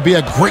turn out to be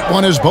a great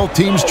one as both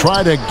teams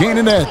try to gain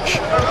an edge.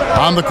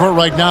 On the court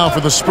right now for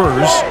the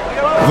Spurs,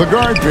 the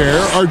guard pair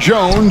are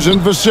Jones and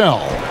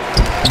Vassell.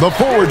 The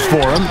forwards for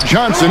him,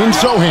 Johnson and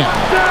Sohan.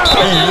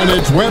 And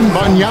it's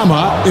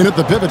Wembanyama in at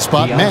the pivot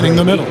spot, manning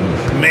the middle.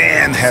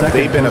 Man, have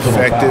they been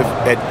effective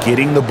at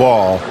getting the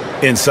ball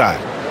inside.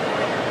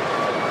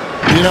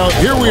 You know,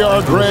 here we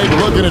are, Greg,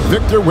 looking at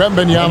Victor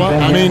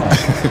Wembanyama. I mean,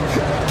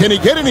 can he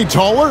get any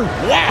taller?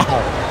 Wow.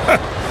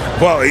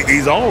 Well,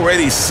 he's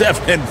already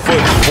 7'4",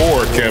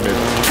 Kevin.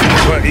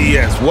 But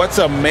yes, what's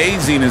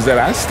amazing is that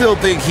I still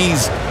think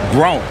he's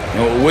grown,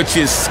 which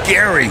is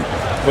scary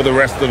for the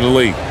rest of the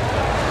league.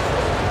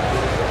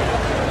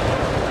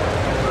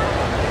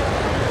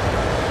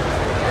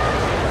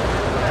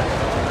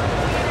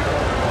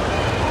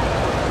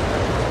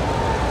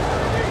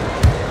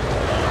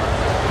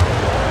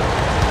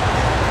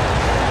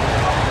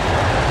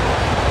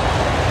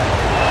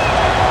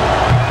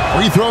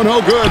 Free throw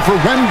no good for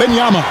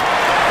Wembanyama.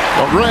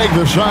 Well, Greg,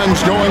 the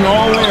Suns going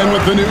all in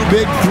with the new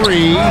big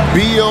three.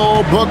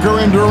 Beal, Booker,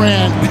 and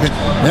Durant.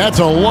 That's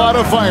a lot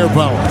of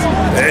firepower.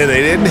 And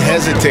they didn't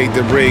hesitate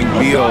to bring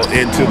Beal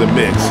into the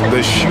mix.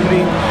 The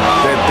shooting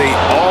that they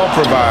all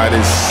provide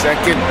is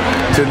second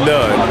to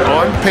none.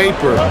 On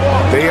paper,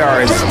 they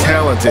are as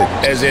talented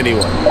as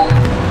anyone.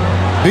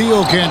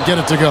 Beal can't get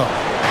it to go.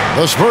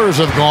 The Spurs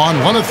have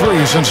gone 1 of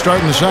 3 since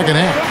starting the second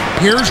half.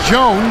 Here's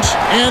Jones,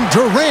 and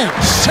Durant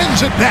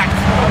sends it back.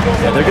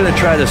 Yeah, they're going to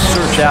try to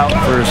search out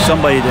for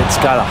somebody that's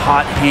got a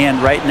hot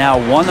hand right now.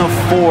 1 of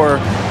 4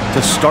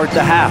 to start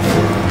the half.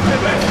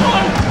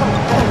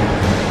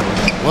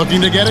 Looking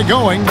to get it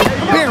going.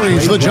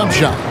 Buries the jump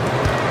shot.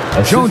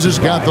 Jones has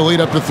got the lead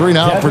up to 3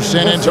 now for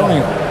San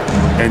Antonio.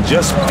 And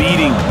just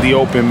beating the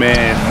open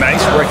man.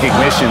 Nice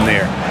recognition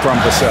there from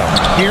Vassell.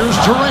 Here's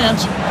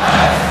Durant.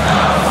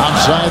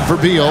 Outside for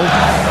Beal.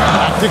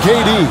 Back to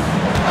KD.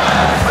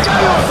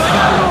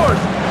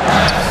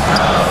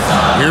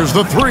 Here's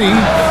the 3.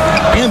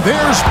 And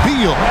there's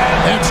Beal.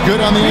 That's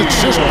good on the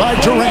assist by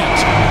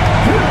Durant.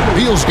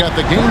 Beal's got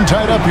the game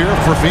tied up here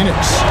for Phoenix.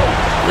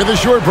 With a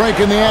short break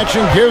in the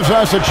action, gives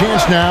us a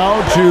chance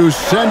now to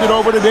send it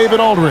over to David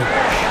Aldridge.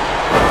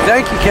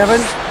 Thank you,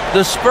 Kevin.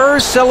 The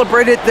Spurs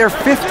celebrated their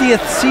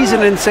 50th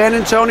season in San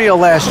Antonio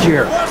last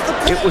year.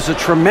 It was a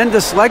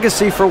tremendous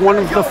legacy for one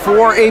of the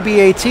 4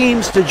 ABA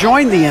teams to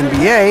join the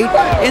NBA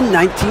in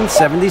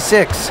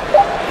 1976.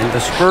 And the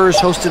Spurs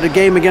hosted a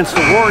game against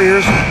the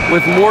Warriors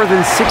with more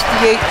than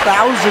 68,000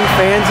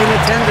 fans in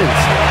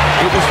attendance.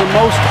 It was the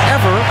most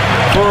ever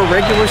for a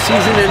regular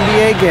season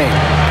NBA game.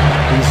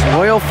 These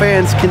loyal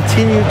fans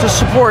continue to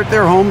support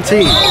their home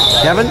team.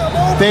 Kevin?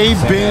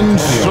 They've been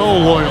so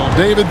loyal.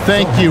 David,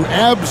 thank you.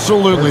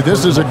 Absolutely.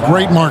 This is a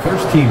great marker.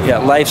 Yeah,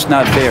 life's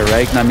not fair,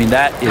 right? I mean,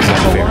 that is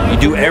unfair. You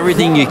do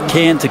everything you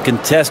can to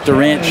contest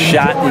Durant's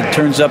shot, and it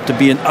turns up to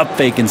be an up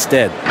fake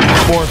instead.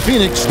 For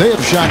Phoenix, they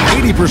have shot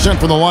 80%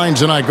 from the line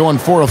tonight, going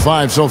 4 of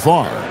 5 so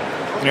far.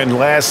 And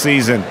last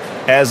season,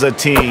 as a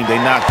team, they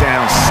knocked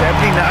down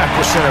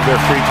 79% of their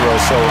free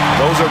throws, so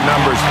those are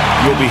numbers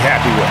you'll be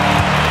happy with.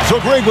 So,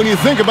 Greg, when you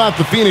think about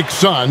the Phoenix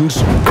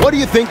Suns, what do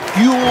you think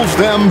fuels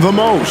them the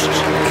most?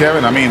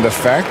 Kevin, I mean, the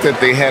fact that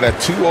they had a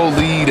 2-0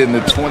 lead in the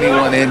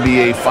 21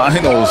 NBA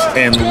Finals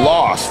and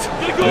lost.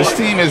 This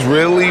team is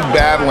really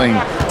battling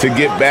to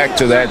get back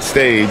to that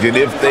stage, and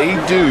if they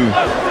do,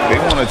 they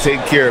want to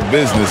take care of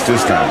business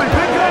this time.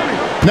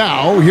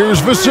 Now,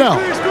 here's Vassell.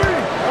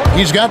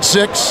 He's got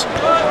 6.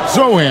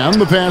 Zohan,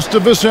 the pass to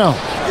Vassell.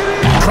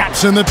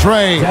 Traps in the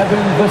tray.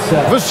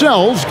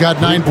 Vassell's got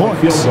 9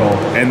 points.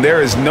 And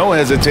there is no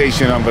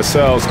hesitation on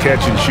Vassell's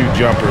catch-and-shoot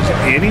jumpers.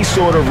 Any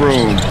sort of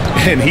room,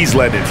 and he's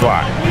letting it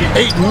fly.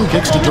 Ayton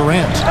kicks to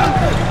Durant.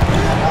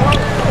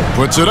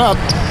 Puts it up.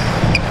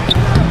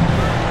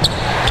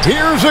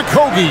 Here's a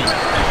Kogi.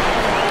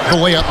 The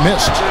layup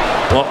missed.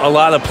 Well, a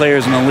lot of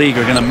players in the league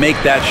are going to make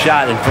that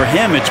shot, and for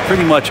him, it's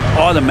pretty much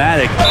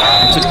automatic.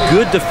 It's a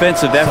good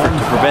defensive effort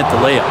to prevent the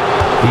layup.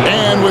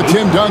 And with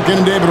Tim Duncan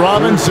and David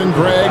Robinson,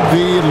 Greg,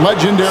 the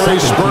legendary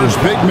Spurs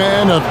big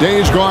man of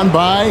days gone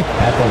by,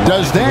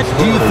 does that,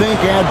 do you think,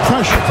 add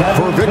pressure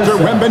for Victor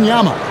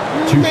Wembanyama?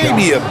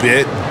 Maybe a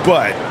bit,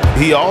 but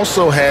he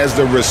also has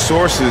the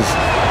resources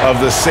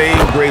of the same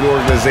great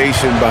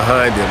organization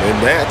behind him,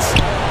 and that's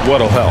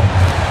what'll help.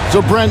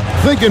 So, Brent,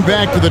 thinking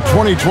back to the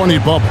 2020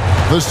 bubble,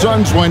 the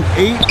Suns went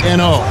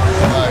 8-0.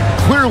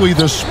 Clearly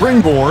the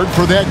springboard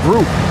for that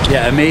group.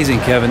 Yeah, amazing,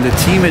 Kevin. The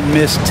team had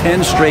missed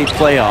 10 straight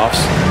playoffs,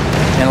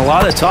 and a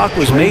lot of talk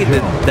was made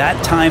that that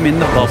time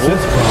in the bubble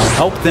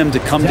helped them to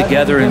come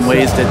together in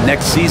ways that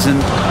next season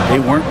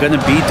they weren't going to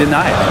be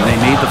denied. And they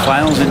made the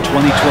finals in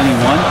 2021,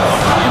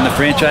 and the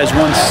franchise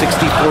won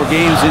 64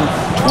 games in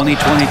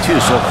 2022.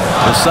 So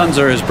the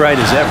Suns are as bright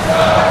as ever.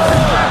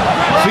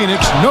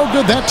 Phoenix, no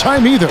good that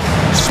time either.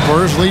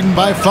 Spurs leading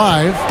by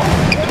 5.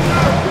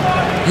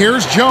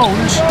 Here's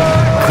Jones.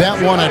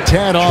 That one a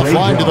tad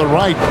offline to the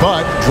right,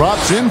 but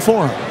drops in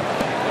for him.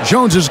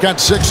 Jones has got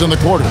 6 in the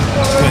quarter.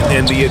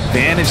 And the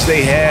advantage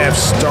they have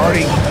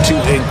starting to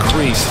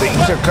increase.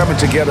 Things are coming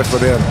together for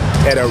them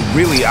at a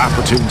really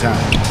opportune time.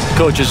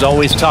 Coaches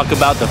always talk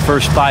about the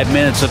first 5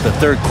 minutes of the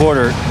third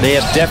quarter. They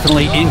have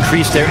definitely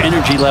increased their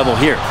energy level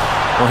here.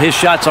 Well, his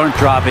shots aren't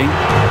dropping,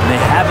 and they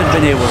haven't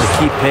been able to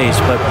keep pace,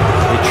 but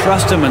they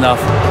trust him enough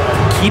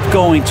to keep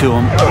going to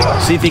him,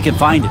 see if he can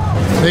find it.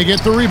 They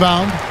get the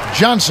rebound.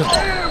 Johnson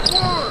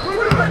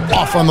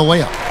off on the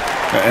layup.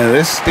 And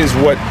this is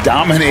what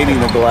dominating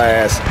the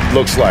glass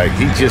looks like.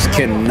 He just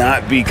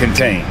cannot be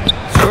contained.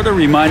 Sort of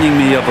reminding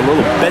me of a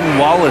little Ben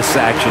Wallace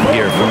action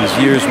here from his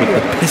years with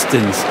the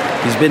Pistons.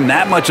 He's been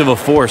that much of a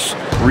force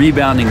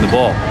rebounding the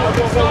ball.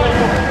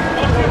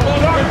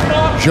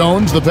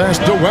 Jones, the pass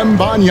to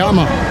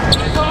Wembanyama.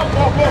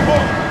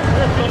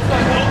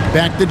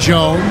 Back to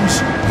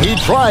Jones. He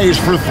tries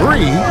for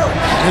three.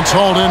 It's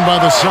hauled in by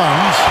the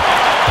Suns.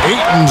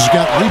 Ayton's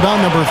got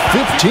rebound number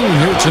 15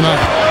 here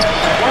tonight.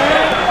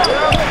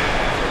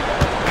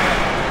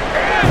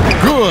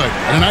 Good.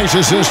 A nice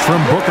assist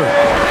from Booker.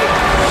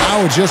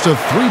 Now it's just a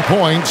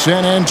three-point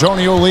San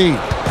Antonio lead.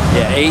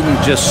 Yeah, Ayton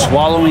just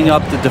swallowing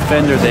up the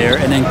defender there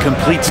and then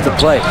completes the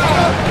play.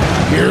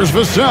 Here's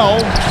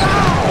Vassell.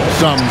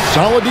 Some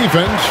solid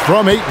defense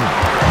from Ayton.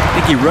 I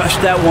think he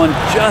rushed that one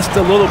just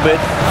a little bit,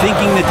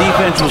 thinking the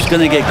defense was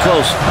going to get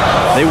close.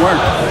 They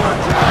weren't.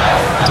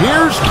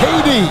 Here's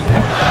KD.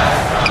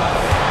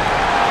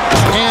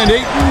 And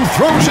Ayton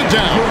throws it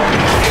down.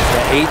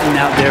 Yeah, Ayton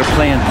out there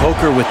playing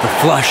poker with the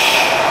flush.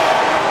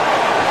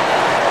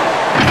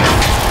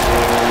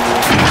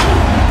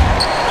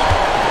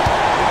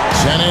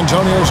 San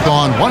Antonio's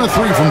gone 1 of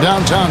 3 from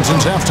downtown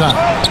since halftime.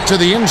 To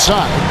the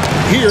inside.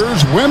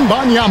 Here's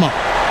Wembanyama.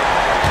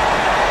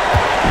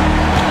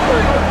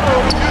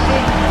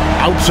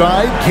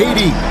 Outside,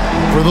 KD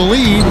for the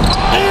lead.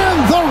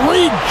 And the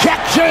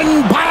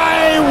rejection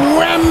by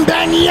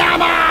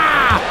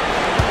Wembanyama.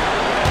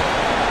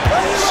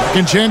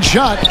 Second chance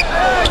shot.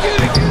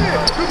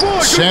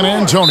 San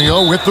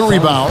Antonio with the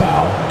rebound.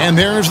 And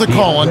there's the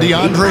call on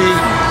DeAndre.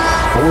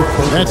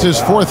 That's his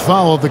 4th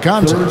foul of the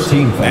contest.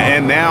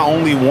 And now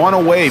only 1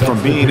 away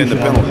from being in the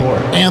penalty.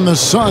 And the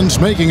Suns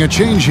making a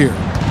change here.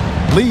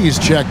 Lee's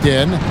checked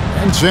in.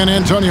 And San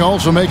Antonio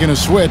also making a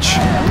switch.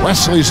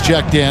 Wesley's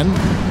checked in.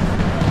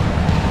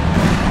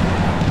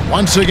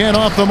 Once again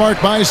off the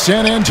mark by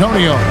San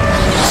Antonio.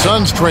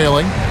 Suns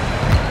trailing.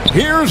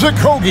 Here's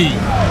Okogie.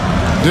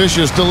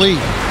 Dishes to Lee.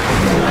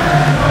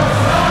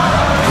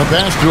 The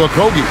pass to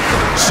Okogie.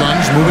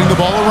 Suns moving the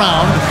ball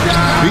around.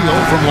 Beal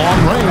from long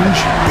range.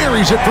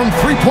 Buries it from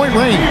three-point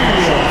range.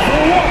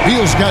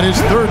 Beal's got his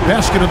 3rd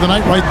basket of the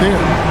night right there.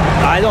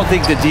 I don't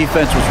think the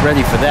defense was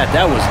ready for that.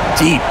 That was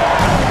deep.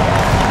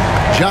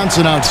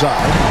 Johnson outside.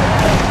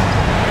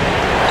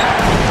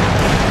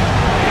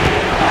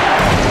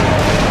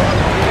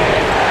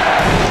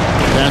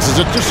 Passes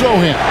it to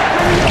Sohan.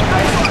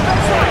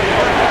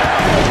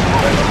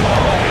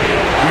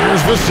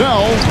 Here's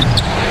Vassell.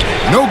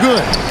 No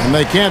good. And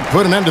they can't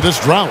put an end to this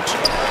drought.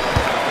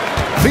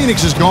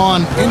 Phoenix has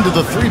gone into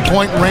the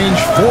three-point range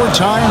 4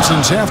 times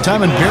since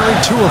halftime and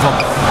buried 2 of them.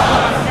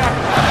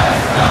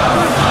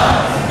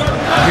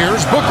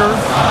 Here's Booker.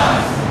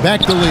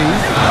 Back to Lee.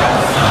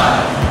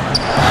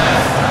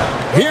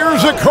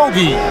 Here's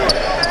Okogie.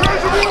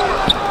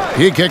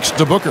 He kicks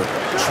to Booker.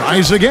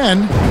 Tries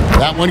again.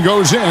 That one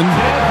goes in.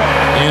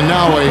 And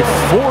now a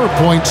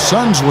 4-point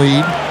Suns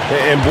lead.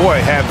 And boy,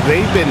 have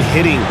they been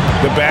hitting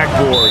the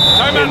backboard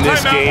in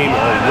this game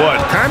or what?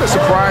 Kind of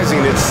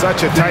surprising it's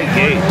such a tight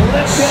game.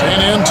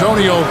 San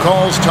Antonio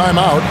calls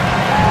timeout.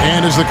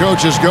 And as the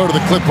coaches go to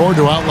the clipboard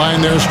to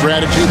outline their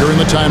strategy during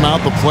the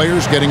timeout, the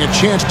players getting a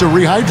chance to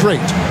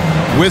rehydrate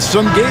with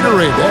some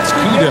Gatorade. That's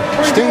key to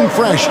staying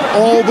fresh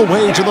all the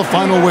way to the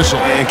final whistle.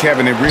 And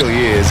Kevin, it really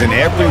is. And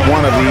every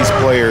one of these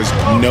players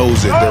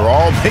knows it. They're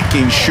all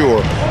making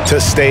sure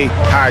to stay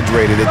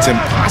hydrated. It's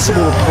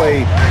impossible to play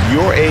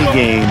your A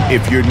game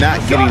if you're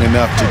not getting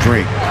enough to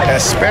drink,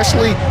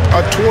 especially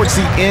towards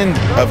the end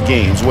of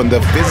games when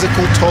the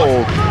physical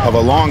toll of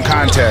a long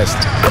contest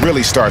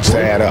really starts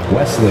to add up.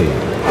 Wesley.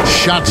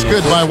 Shots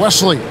good by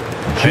Wesley.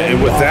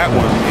 And with that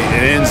one,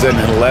 it ends an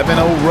 11-0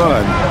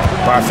 run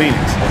by Phoenix.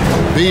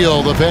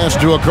 Beal, the pass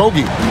to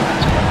Okogie.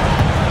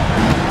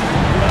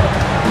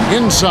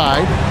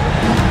 Inside.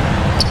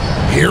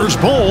 Here's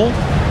Bull.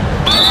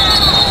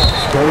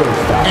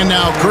 And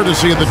now,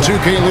 courtesy of the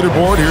 2K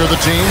leaderboard, here are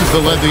the teams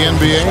that led the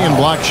NBA in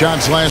block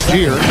shots last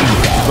year.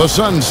 The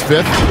Suns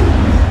 5th.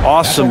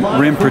 Awesome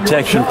rim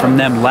protection from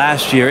them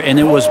last year, and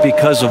it was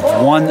because of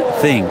one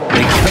thing.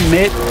 They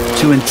commit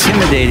to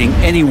intimidating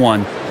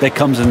anyone that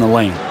comes in the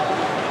lane.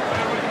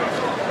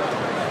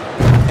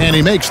 And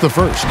he makes the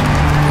first.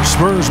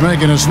 Spurs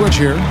making a switch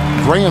here.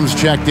 Graham's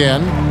checked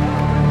in.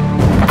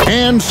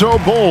 And so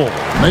Bull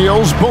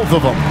nails both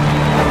of them.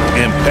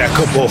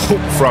 Impeccable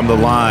from the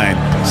line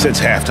since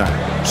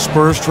halftime.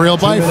 Spurs trail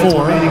by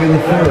 4.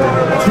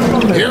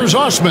 Here's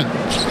Osman.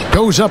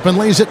 Goes up and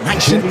lays it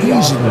nice and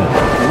easy.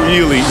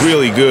 Really,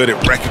 really good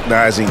at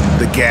recognizing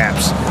the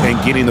gaps and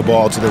getting the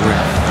ball to the rim.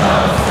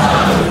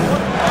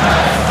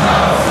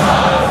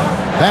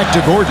 Back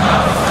to Gordon.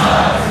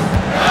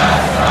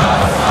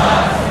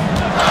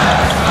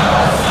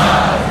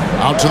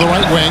 Out to the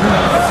right wing.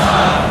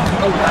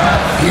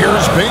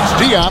 Here's Bates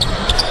Diop.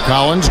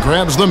 Collins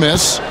grabs the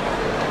miss.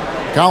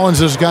 Collins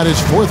has got his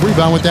 4th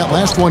rebound with that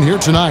last one here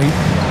tonight.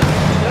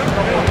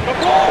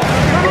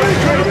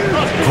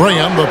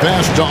 Graham, the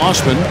pass to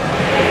Osman.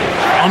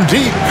 On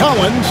deep,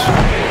 Collins.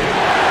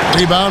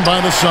 Rebound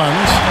by the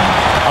Suns.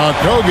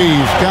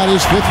 Okogie's got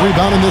his 5th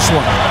rebound in this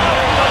one.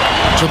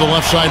 To the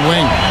left side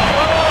wing.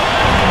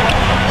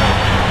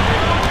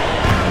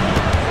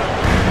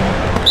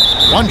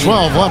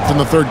 .112 left in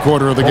the 3rd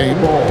quarter of the game.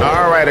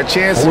 All right, a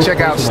chance to check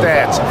out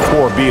stats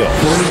for Beal.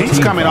 He's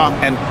coming off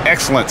an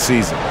excellent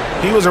season.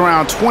 He was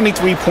around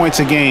 23 points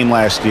a game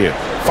last year,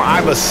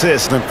 5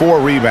 assists and 4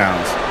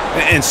 rebounds.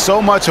 And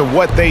so much of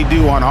what they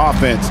do on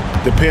offense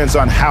depends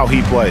on how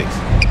he plays.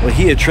 Well,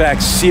 he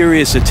attracts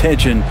serious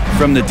attention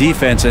from the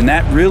defense, and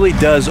that really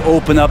does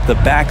open up the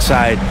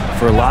backside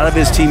for a lot of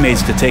his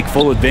teammates to take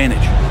full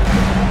advantage.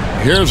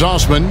 Here's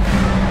Osman.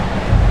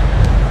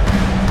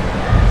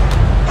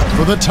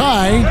 For the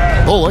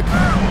tie, Bullock.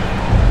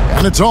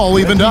 And it's all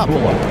evened up.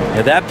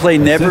 Yeah, that play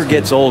never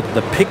gets old.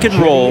 The pick and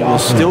roll will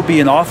still be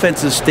an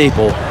offensive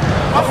staple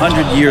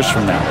 100 years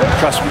from now.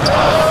 Trust me.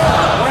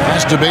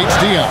 Pass to Bates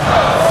Diop.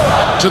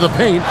 To the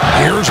paint.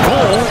 Here's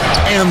Ball.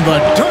 And the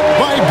dunk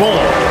by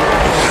Ball.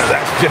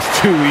 That's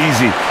just too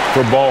easy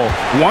for Ball.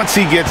 Once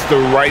he gets the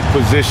right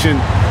position,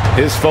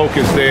 his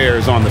focus there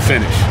is on the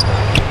finish.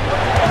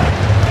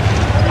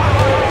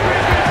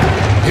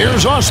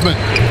 Here's Osman.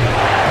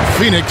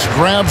 Phoenix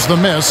grabs the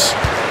miss.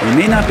 He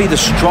may not be the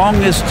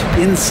strongest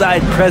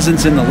inside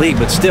presence in the league,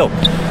 but still,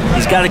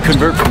 he's got to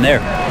convert from there.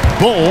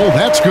 Bull,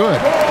 that's good.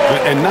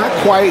 And not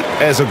quite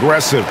as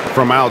aggressive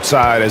from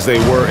outside as they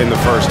were in the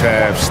first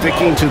half,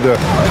 sticking to the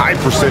high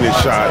percentage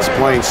shots,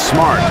 playing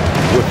smart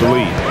with the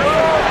lead.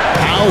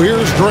 Now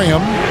here's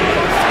Graham.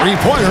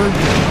 3-pointer.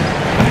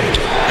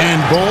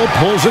 And Bull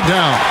pulls it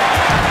down.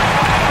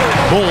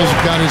 Bull's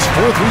got his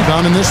 4th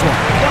rebound in this one.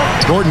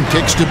 Gordon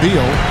kicks to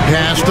Beal.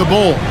 Pass to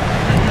Bull.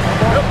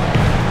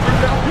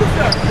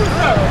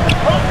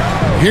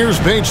 Here's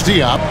Bates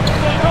Diop.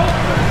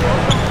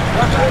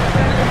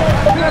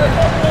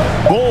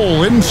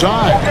 Bull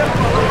inside.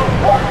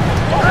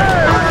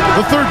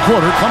 The 3rd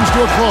quarter comes to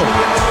a close.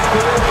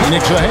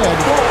 Phoenix ahead.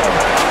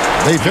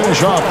 They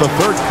finish off the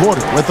 3rd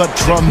quarter with a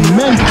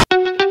tremendous...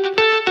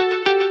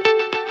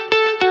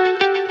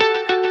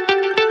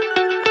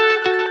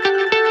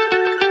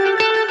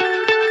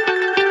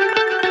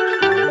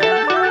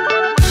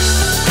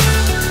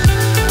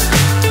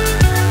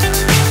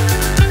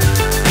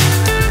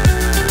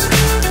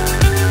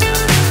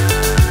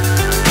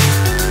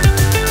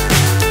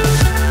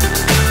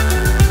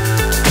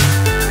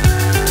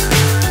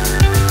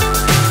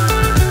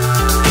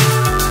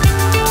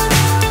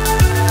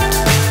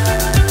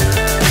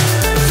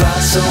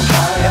 So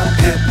high I'm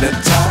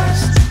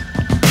hypnotized.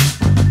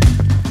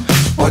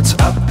 What's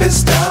up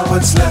is down,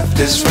 what's left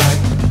is right.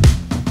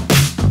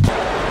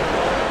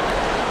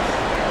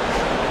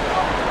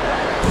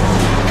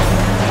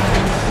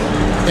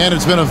 And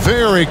it's been a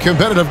very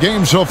competitive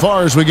game so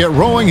far as we get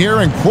rolling here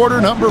in quarter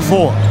number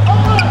 4.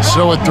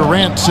 So with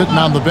Durant sitting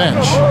on the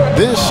bench,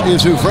 this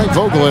is who Frank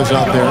Vogel is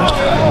out there.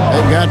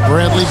 They've got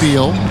Bradley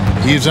Beal.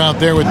 He's out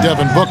there with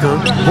Devin Booker.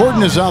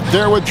 Gordon is out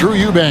there with Drew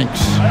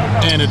Eubanks.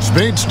 And it's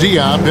Bates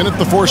Diop in at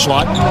the 4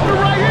 slot.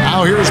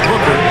 Now here's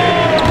Booker.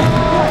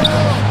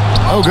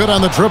 Oh, good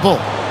on the triple.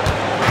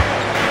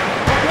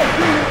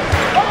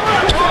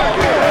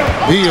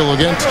 Beal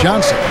against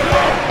Johnson.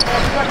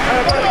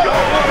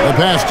 The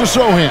pass to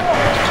Sohan.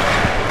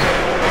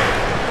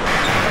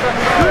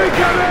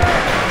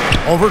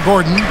 Over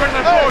Gordon.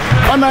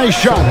 A nice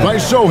shot by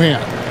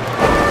Sohan.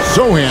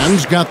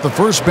 Sohan's got the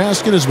first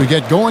basket as we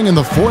get going in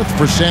the 4th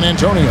for San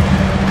Antonio.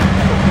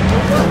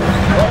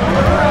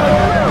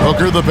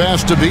 Booker the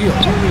pass to Beal.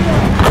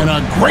 And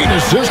a great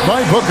assist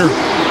by Booker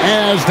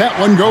as that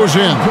one goes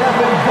in.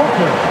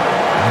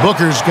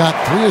 Booker's got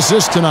 3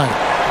 assists tonight.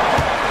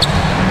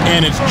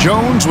 And it's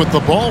Jones with the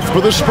ball for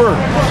the Spurs.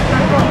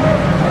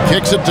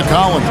 Kicks it to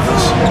Collins.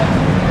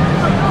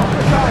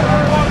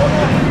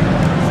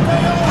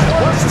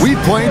 We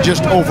played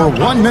just over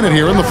 1 minute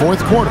here in the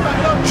 4th quarter.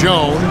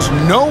 Jones,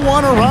 no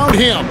one around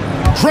him,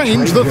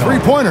 drains the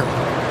 3-pointer.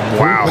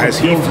 Wow, has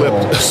he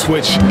flipped a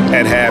switch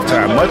at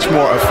halftime. Much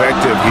more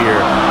effective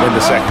here in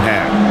the 2nd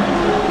half.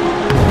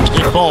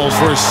 It falls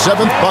for his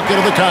 7th bucket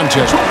of the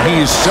contest.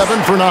 He's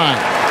 7 for 9.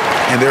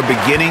 And they're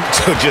beginning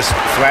to just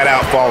flat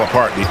out fall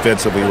apart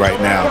defensively right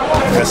now,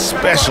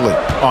 especially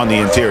on the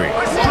interior.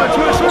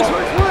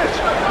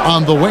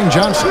 On the wing,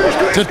 Johnson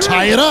to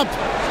tie it up.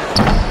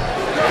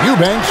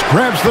 Eubanks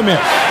grabs the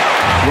miss.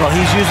 Well,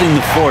 he's using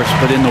the force,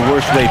 but in the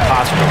worst way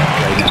possible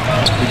right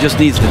now. He just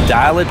needs to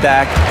dial it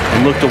back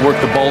and look to work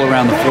the ball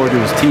around the floor to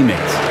his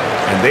teammates.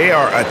 And they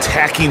are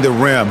attacking the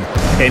rim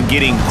and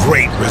getting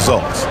great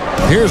results.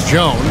 Here's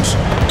Jones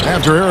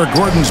after Eric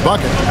Gordon's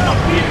bucket.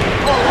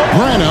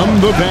 Branham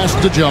the pass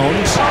to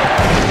Jones.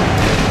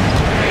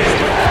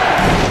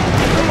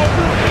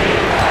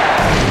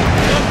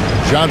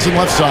 Johnson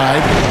left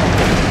side.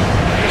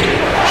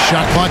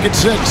 Shot clock at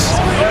 6.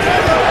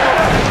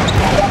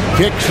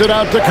 Kicks it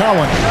out to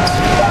Collins.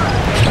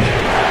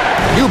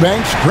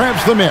 Eubanks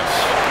grabs the miss.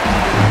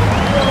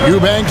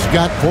 Eubanks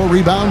got 4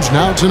 rebounds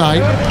now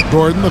tonight.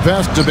 Gordon the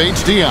pass to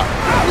Bates Diop.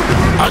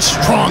 A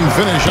strong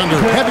finish under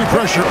heavy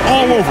pressure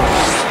all over.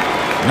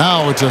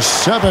 Now it's a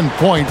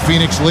 7-point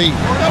Phoenix lead.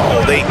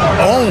 Oh, they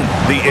own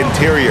the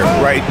interior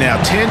right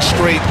now. 10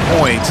 straight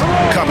points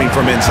coming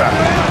from inside.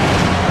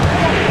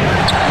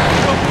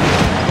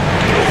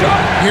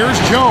 Here's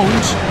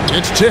Jones.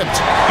 It's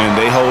tipped. And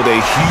they hold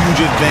a huge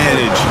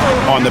advantage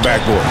on the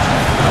backboard.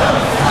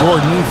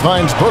 Gordon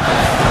finds Booker.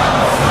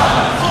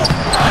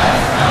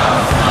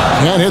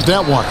 Can't hit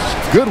that one.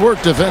 Good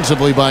work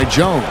defensively by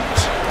Jones.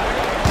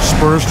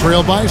 Spurs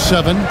trail by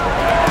 7.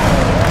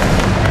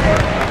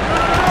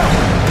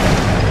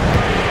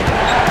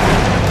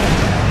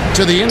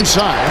 To the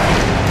inside.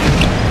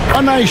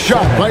 A nice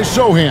shot by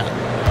Sohan.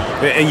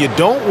 And you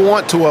don't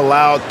want to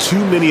allow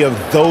too many of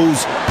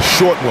those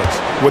short ones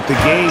with the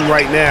game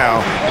right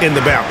now in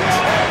the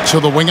balance. To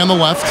the wing on the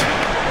left.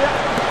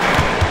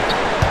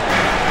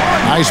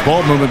 Nice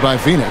ball movement by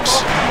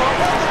Phoenix.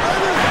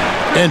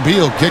 And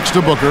Beal kicks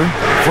to Booker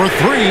for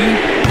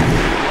 3.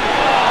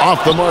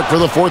 Off the mark for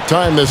the 4th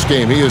time this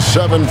game. He is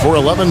 7 for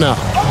 11 now.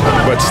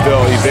 But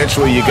still,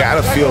 eventually you got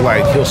to feel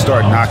like he'll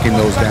start knocking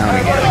those down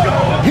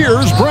again.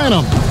 Here's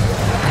Branham.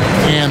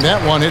 And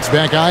that one hits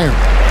back iron.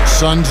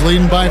 Suns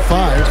leading by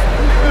 5.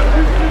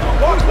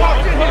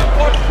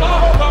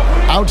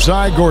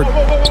 Outside Gordon.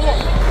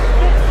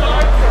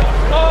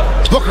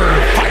 Booker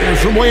fires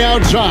from way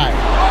outside.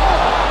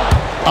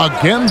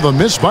 Again, the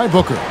miss by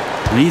Booker.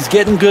 He's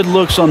getting good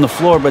looks on the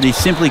floor, but he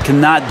simply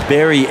cannot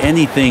bury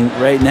anything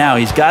right now.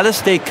 He's got to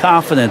stay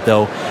confident,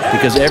 though,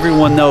 because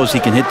everyone knows he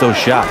can hit those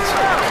shots.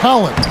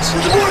 Collins.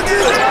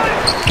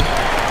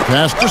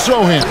 Pass to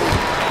Sohan.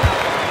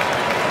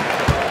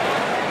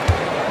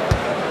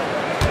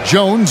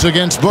 Jones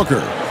against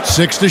Booker.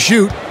 6 to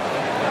shoot.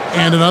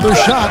 And another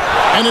shot,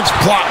 and it's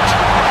blocked.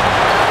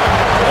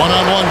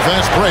 One-on-one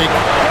fast break.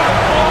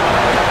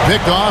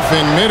 Picked off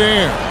in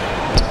midair.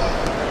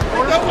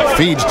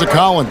 Feeds to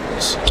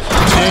Collins.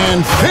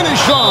 And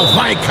finish off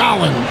by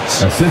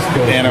Collins.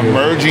 An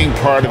emerging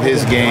part of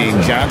his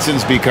game.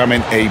 Johnson's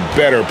becoming a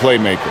better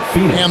playmaker.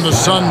 And the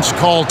Suns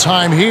call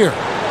time here.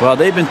 Well,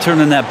 they've been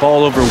turning that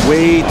ball over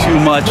way too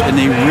much, and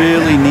they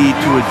really need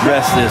to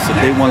address this if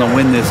they want to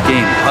win this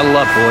game. Huddle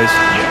up, boys.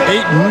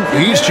 Ayton,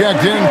 he's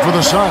checked in for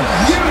the Suns.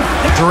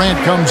 Durant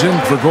comes in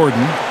for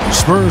Gordon.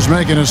 Spurs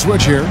making a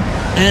switch here.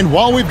 And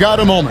while we've got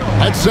a moment,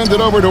 let's send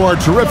it over to our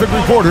terrific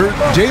reporter,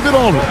 David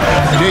Aldridge.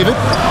 David?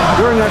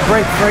 During that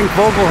break, Frank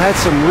Vogel had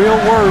some real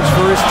words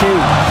for his team.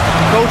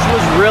 The coach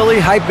was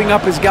really hyping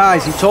up his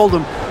guys. He told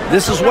them,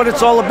 this is what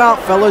it's all about,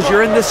 fellas.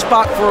 You're in this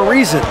spot for a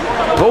reason.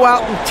 Go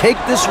out and take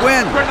this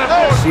win.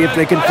 See if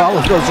they can follow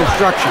those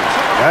instructions,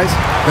 guys.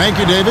 Thank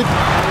you, David.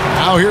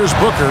 Now here's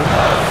Booker.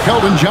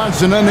 Keldon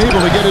Johnson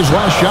unable to get his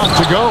last shot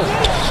to go.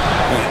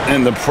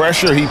 And the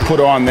pressure he put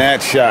on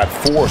that shot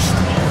forced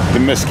the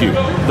miscue.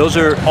 Those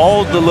are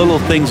all the little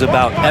things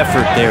about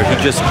effort there. He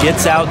just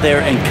gets out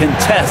there and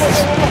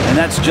contests, and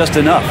that's just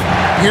enough.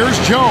 Here's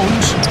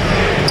Jones.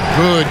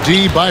 Good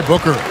D by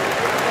Booker.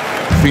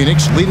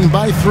 Phoenix leading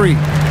by 3.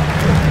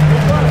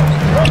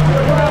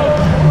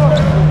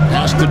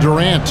 Pass to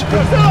Durant.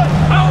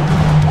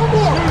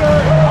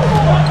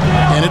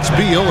 And it's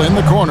Beal in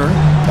the corner.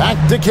 Back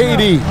to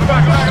KD.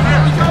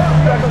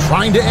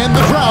 Trying to end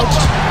the drought.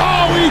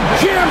 Oh, he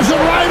jams it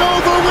right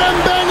over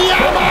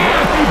Wembanyama.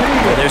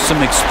 Yeah, there's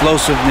some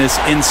explosiveness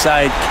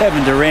inside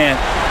Kevin Durant.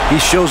 He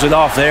shows it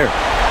off there.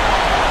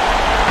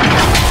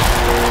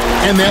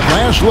 And that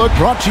last look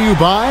brought to you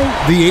by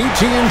the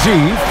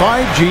AT&T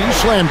 5G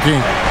Slam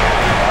King.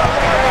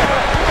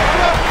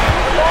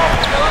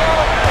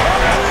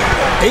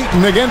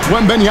 Ayton against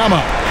Wembanyama.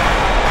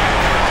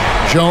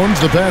 Jones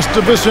the pass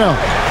to Vassell.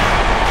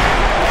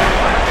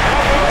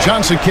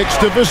 Johnson kicks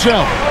to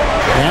Vassell.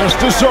 Pass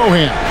to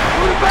Sohan.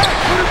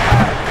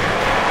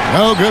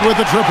 No good with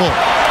the triple.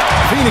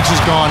 Phoenix has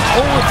gone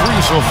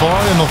 0-3 so far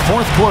in the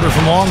 4th quarter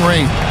from long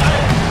range.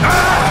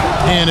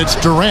 And it's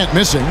Durant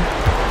missing.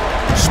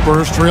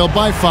 Spurs trail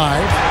by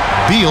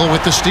 5. Beal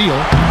with the steal.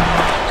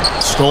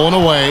 Stolen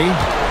away.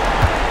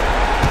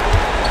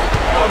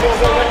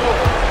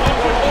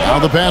 Now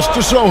the pass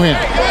to Sohan.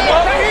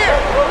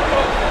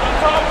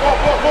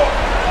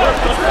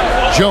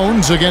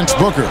 Jones against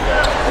Booker.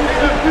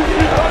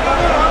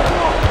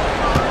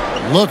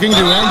 Looking to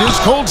end his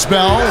cold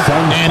spell.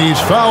 And he's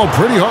fouled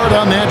pretty hard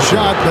on that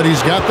shot, but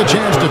he's got the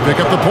chance to pick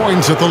up the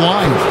points at the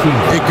line.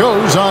 It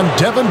goes on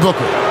Devin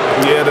Booker.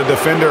 Yeah, the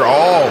defender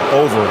all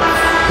over it.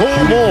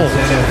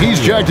 He's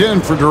checked in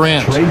for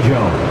Durant.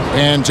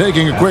 And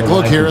taking a quick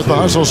look here at the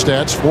hustle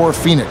stats for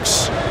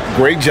Phoenix.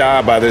 Great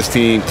job by this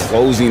team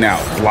closing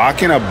out,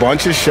 blocking a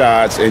bunch of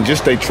shots, and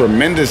just a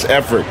tremendous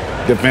effort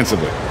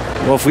defensively.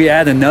 Well, if we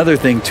add another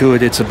thing to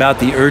it, it's about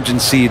the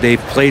urgency they've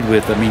played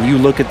with. I mean, you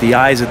look at the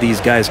eyes of these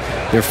guys.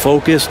 They're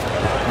focused,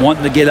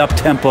 wanting to get up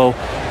tempo,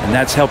 and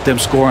that's helped them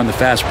score on the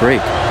fast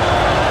break.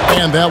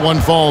 And that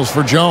one falls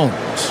for Jones.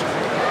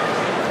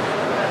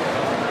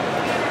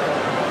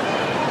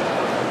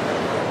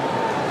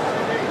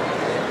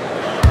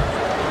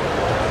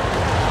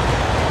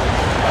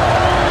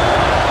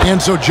 And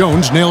so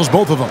Jones nails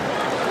both of them.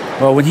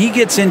 Well, when he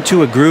gets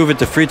into a groove at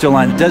the free throw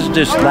line, it doesn't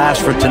just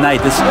last for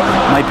tonight. This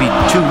might be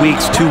 2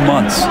 weeks, 2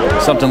 months,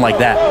 something like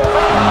that.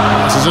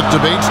 This is it to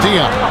Bates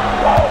Dion.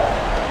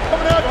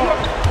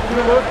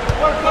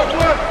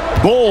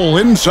 Bull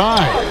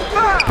inside.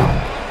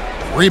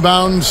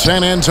 Rebound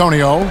San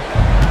Antonio.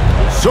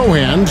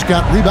 Sohan's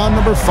got rebound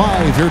number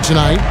 5 here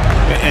tonight.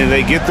 And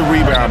they get the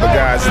rebound, but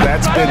guys,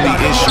 that's been the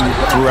issue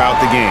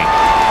throughout the game.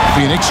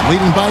 Phoenix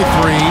leading by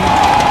 3.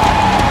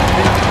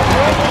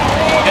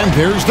 And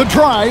there's the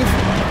drive.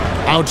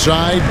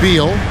 Outside,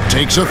 Beal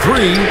takes a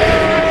 3.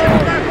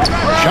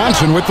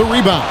 Johnson with the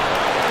rebound.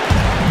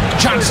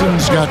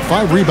 Johnson's got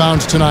 5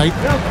 rebounds tonight.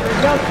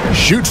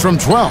 Shoots from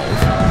 12.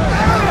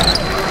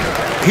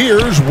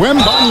 Here's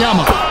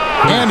Wembanyama.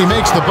 And he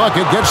makes the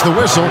bucket, gets the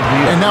whistle,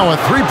 and now a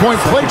 3-point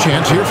play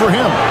chance here for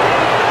him.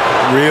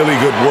 Really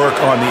good work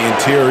on the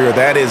interior.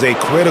 That is a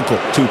critical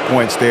 2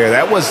 points there.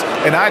 That was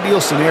an ideal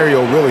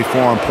scenario really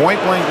for him.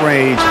 Point-blank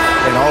range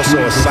and also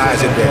a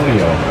size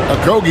advantage.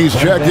 Okogie's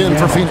checked in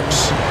for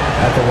Phoenix.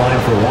 At the line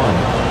for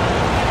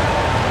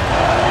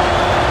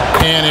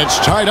 1. And it's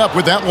tied up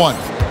with that one.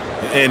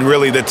 And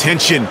really, the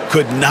tension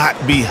could not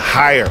be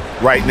higher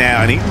right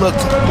now. And he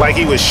looked like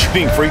he was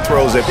shooting free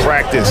throws at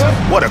practice.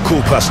 What a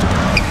cool customer.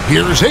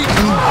 Here's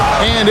Ayton,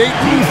 and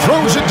Ayton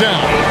throws it down.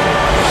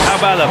 How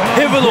about a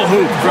pivotal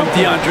hoop from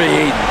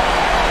DeAndre Ayton?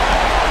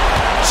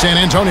 San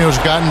Antonio's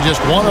gotten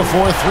just 1 of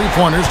 4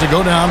 3-pointers to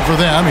go down for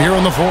them here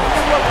in the 4th.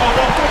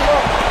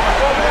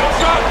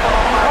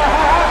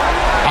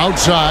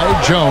 Outside,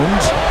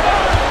 Jones.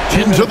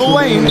 Into the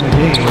lane.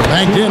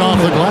 Banked in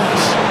off the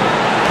glass.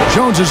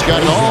 Jones has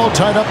got it all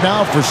tied up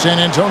now for San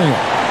Antonio.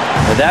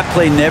 But that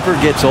play never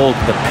gets old.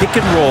 The pick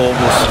and roll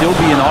will still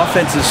be an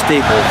offensive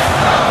staple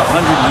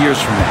 100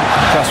 years from now.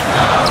 Trust me.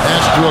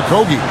 Pass to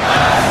Okogie.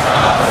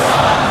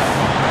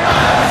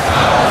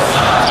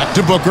 Back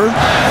to Booker.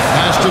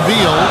 Pass to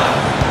Beal.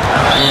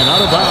 And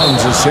out of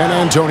bounds as San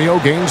Antonio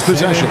gains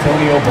possession.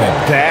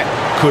 That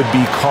could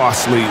be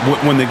costly.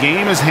 When the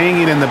game is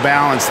hanging in the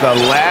balance, the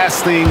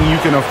last thing you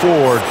can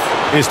afford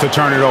is to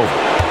turn it over.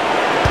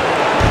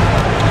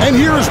 And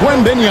here's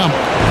Wembanyama.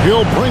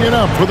 He'll bring it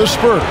up for the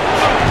Spurs.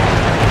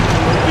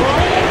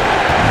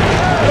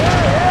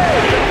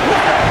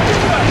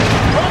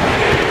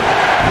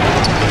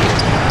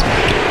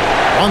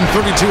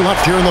 1:32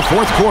 left here in the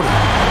 4th quarter.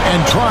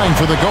 And trying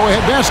for the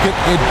go-ahead basket.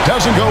 It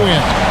doesn't go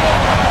in.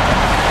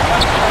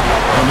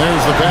 And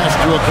there's the pass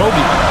to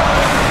Okogie.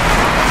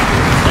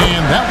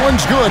 And that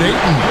one's good,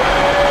 Ayton.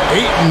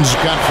 Ayton's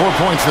got 4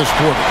 points this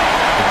quarter.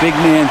 The big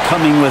man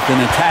coming with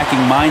an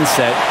attacking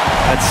mindset.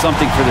 That's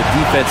something for the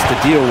defense to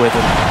deal with,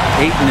 and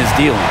Ayton is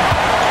dealing.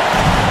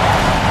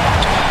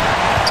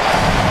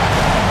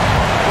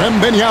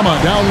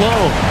 Wembanyama down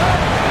low.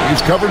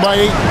 He's covered by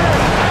Ayton.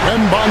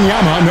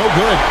 Wembanyama, no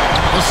good.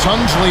 The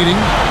Suns leading.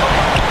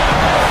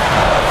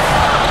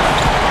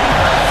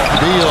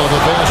 Beal, the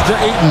pass to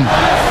Ayton.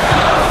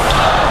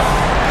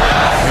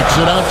 Kicks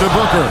it out to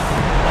Booker.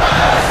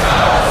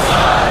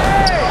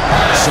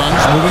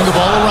 Suns moving the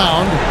ball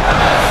around.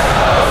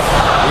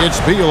 It's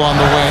Beal on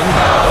the wing.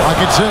 Clock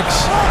at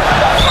 6.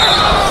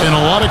 And a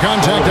lot of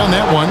contact on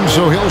that one,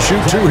 so he'll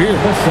shoot 2 here.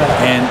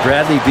 And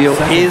Bradley Beal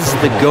is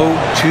the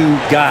go-to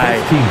guy.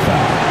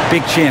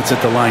 Big chance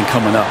at the line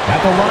coming up.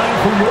 At the line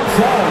for your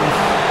Suns,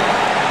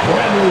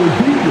 Bradley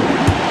Beal.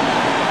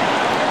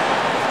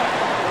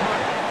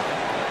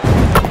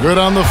 Good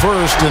on the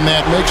first, and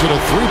that makes it a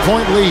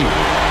 3-point lead.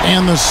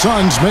 And the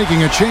Suns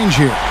making a change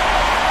here.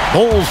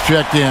 Bulls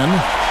checked in.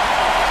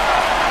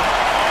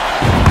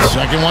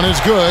 Second one is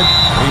good.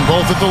 Being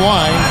both at the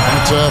line.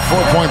 It's a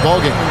 4-point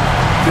ball game.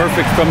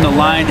 Perfect from the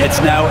line.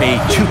 It's now a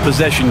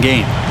 2-possession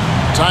game.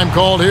 Time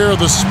called here.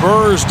 The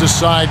Spurs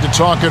decide to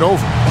talk it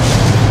over.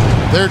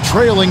 They're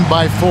trailing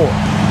by 4.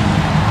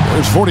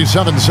 There's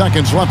 47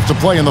 seconds left to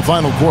play in the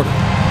final quarter.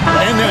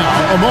 And now,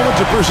 a moment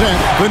to present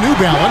the New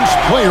Balance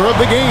Player of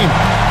the Game,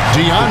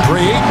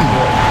 DeAndre Ayton.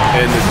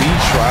 And the D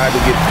tried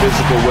to get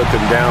physical with him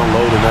down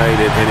low tonight,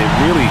 and it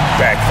really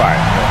backfired.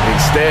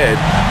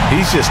 Instead,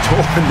 he's just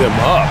tore them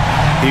up.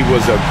 He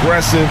was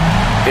aggressive,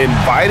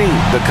 inviting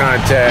the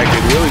contact,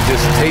 and really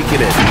just taking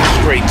it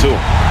straight to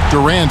him.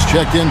 Durant's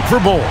checked in for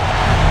Bull.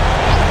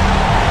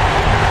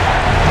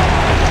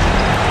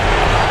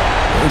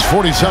 There's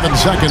 47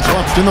 seconds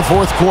left in the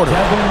 4th quarter.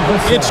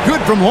 It's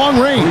good from long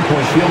range.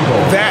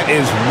 That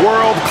is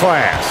world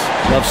class.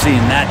 Love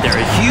seeing that there.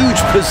 A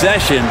huge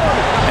possession,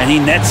 and he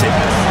nets it.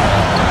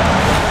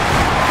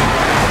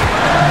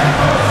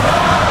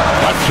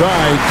 Left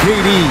side,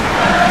 KD.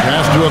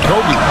 Pass to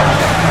Okogie.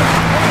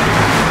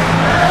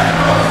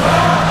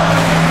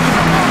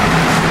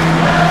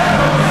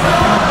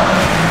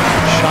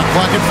 Shot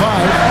clock at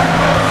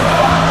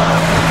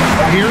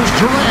 5. Here's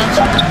Durant.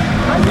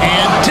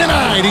 And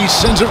denied. He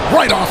sends it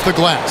right off the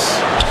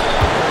glass.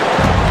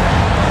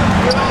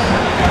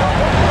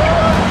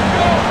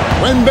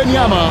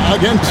 Wembanyama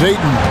against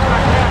Ayton.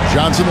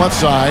 Johnson left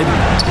side.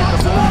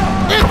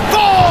 It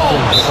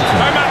falls!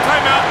 Timeout.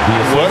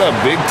 What a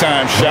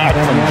big-time shot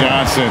from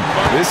Johnson.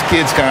 This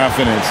kid's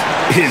confidence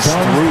is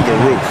through the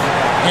roof.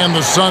 And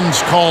the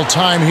Suns call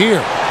time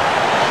here.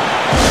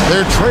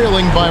 They're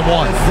trailing by 1.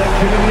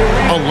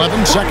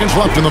 11 seconds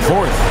left in the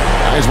fourth.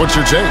 Guys, what's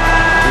your take?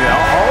 Yeah,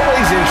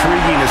 always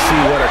intriguing to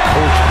see what a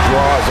coach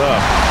draws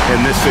up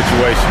in this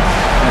situation.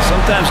 And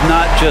sometimes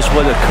not just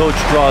what a coach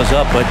draws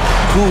up, but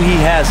who he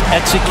has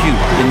execute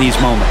in these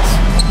moments.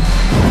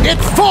 It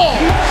falls!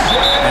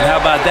 And how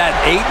about that?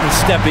 Ayton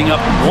stepping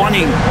up,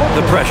 wanting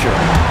the pressure.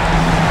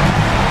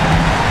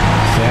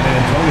 San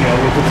Antonio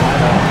with the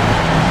timeout.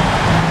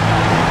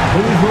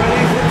 Who's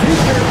ready for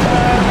t-shirt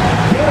time?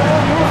 Get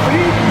on your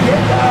feet and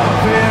get down,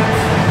 fans.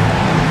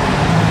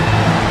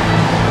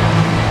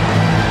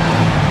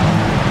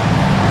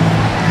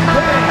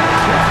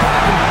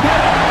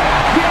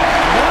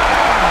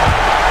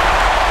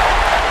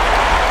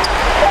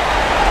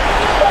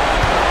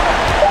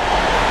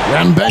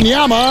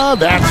 Wembanyama,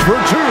 that's for 2.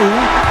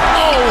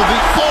 Oh, the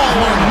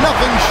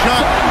all-or-nothing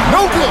shot,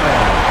 no good.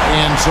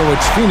 And so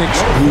it's Phoenix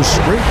who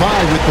scrape by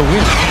with the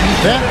win.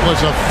 That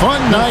was a fun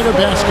night of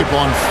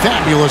basketball and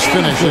fabulous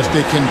finish as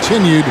they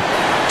continued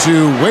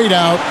to wait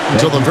out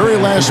until the very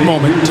last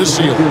moment to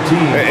seal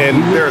it.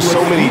 And there are so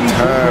many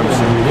times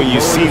when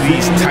you see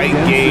these tight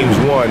games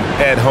won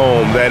at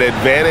home, that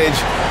advantage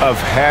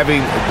of having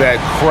that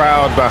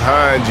crowd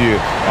behind you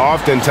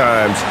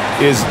oftentimes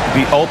is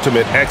the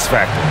ultimate X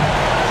factor.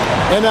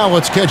 And now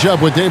let's catch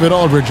up with David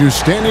Aldridge, who's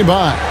standing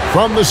by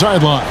from the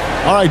sideline.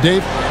 All right,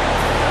 Dave.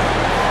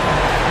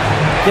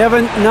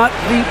 Kevin, not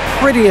the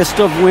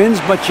prettiest of wins,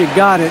 but you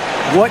got it.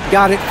 What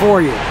got it for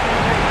you?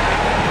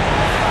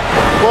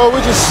 Well,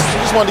 we just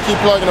wanted to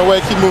keep plugging away,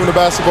 keep moving the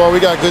basketball. We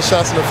got good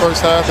shots in the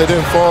first half. They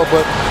didn't fall,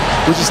 but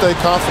we just stayed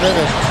confident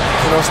and,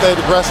 stayed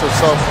aggressive.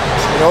 So,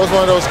 it was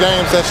one of those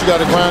games that you got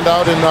to grind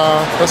out, and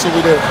that's what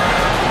we did.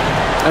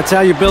 That's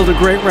how you build a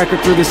great record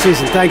through the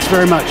season. Thanks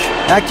very much.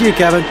 Back to you,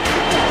 Kevin.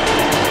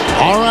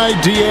 All right,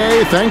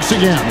 DA, thanks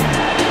again.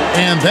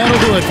 And that'll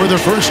do it for the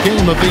first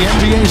game of the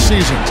NBA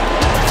season.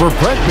 For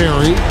Brett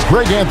Berry,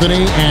 Greg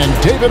Anthony, and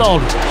David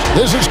Aldridge,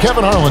 this is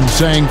Kevin Harlan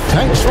saying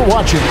thanks for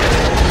watching.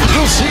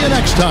 We'll see you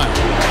next time.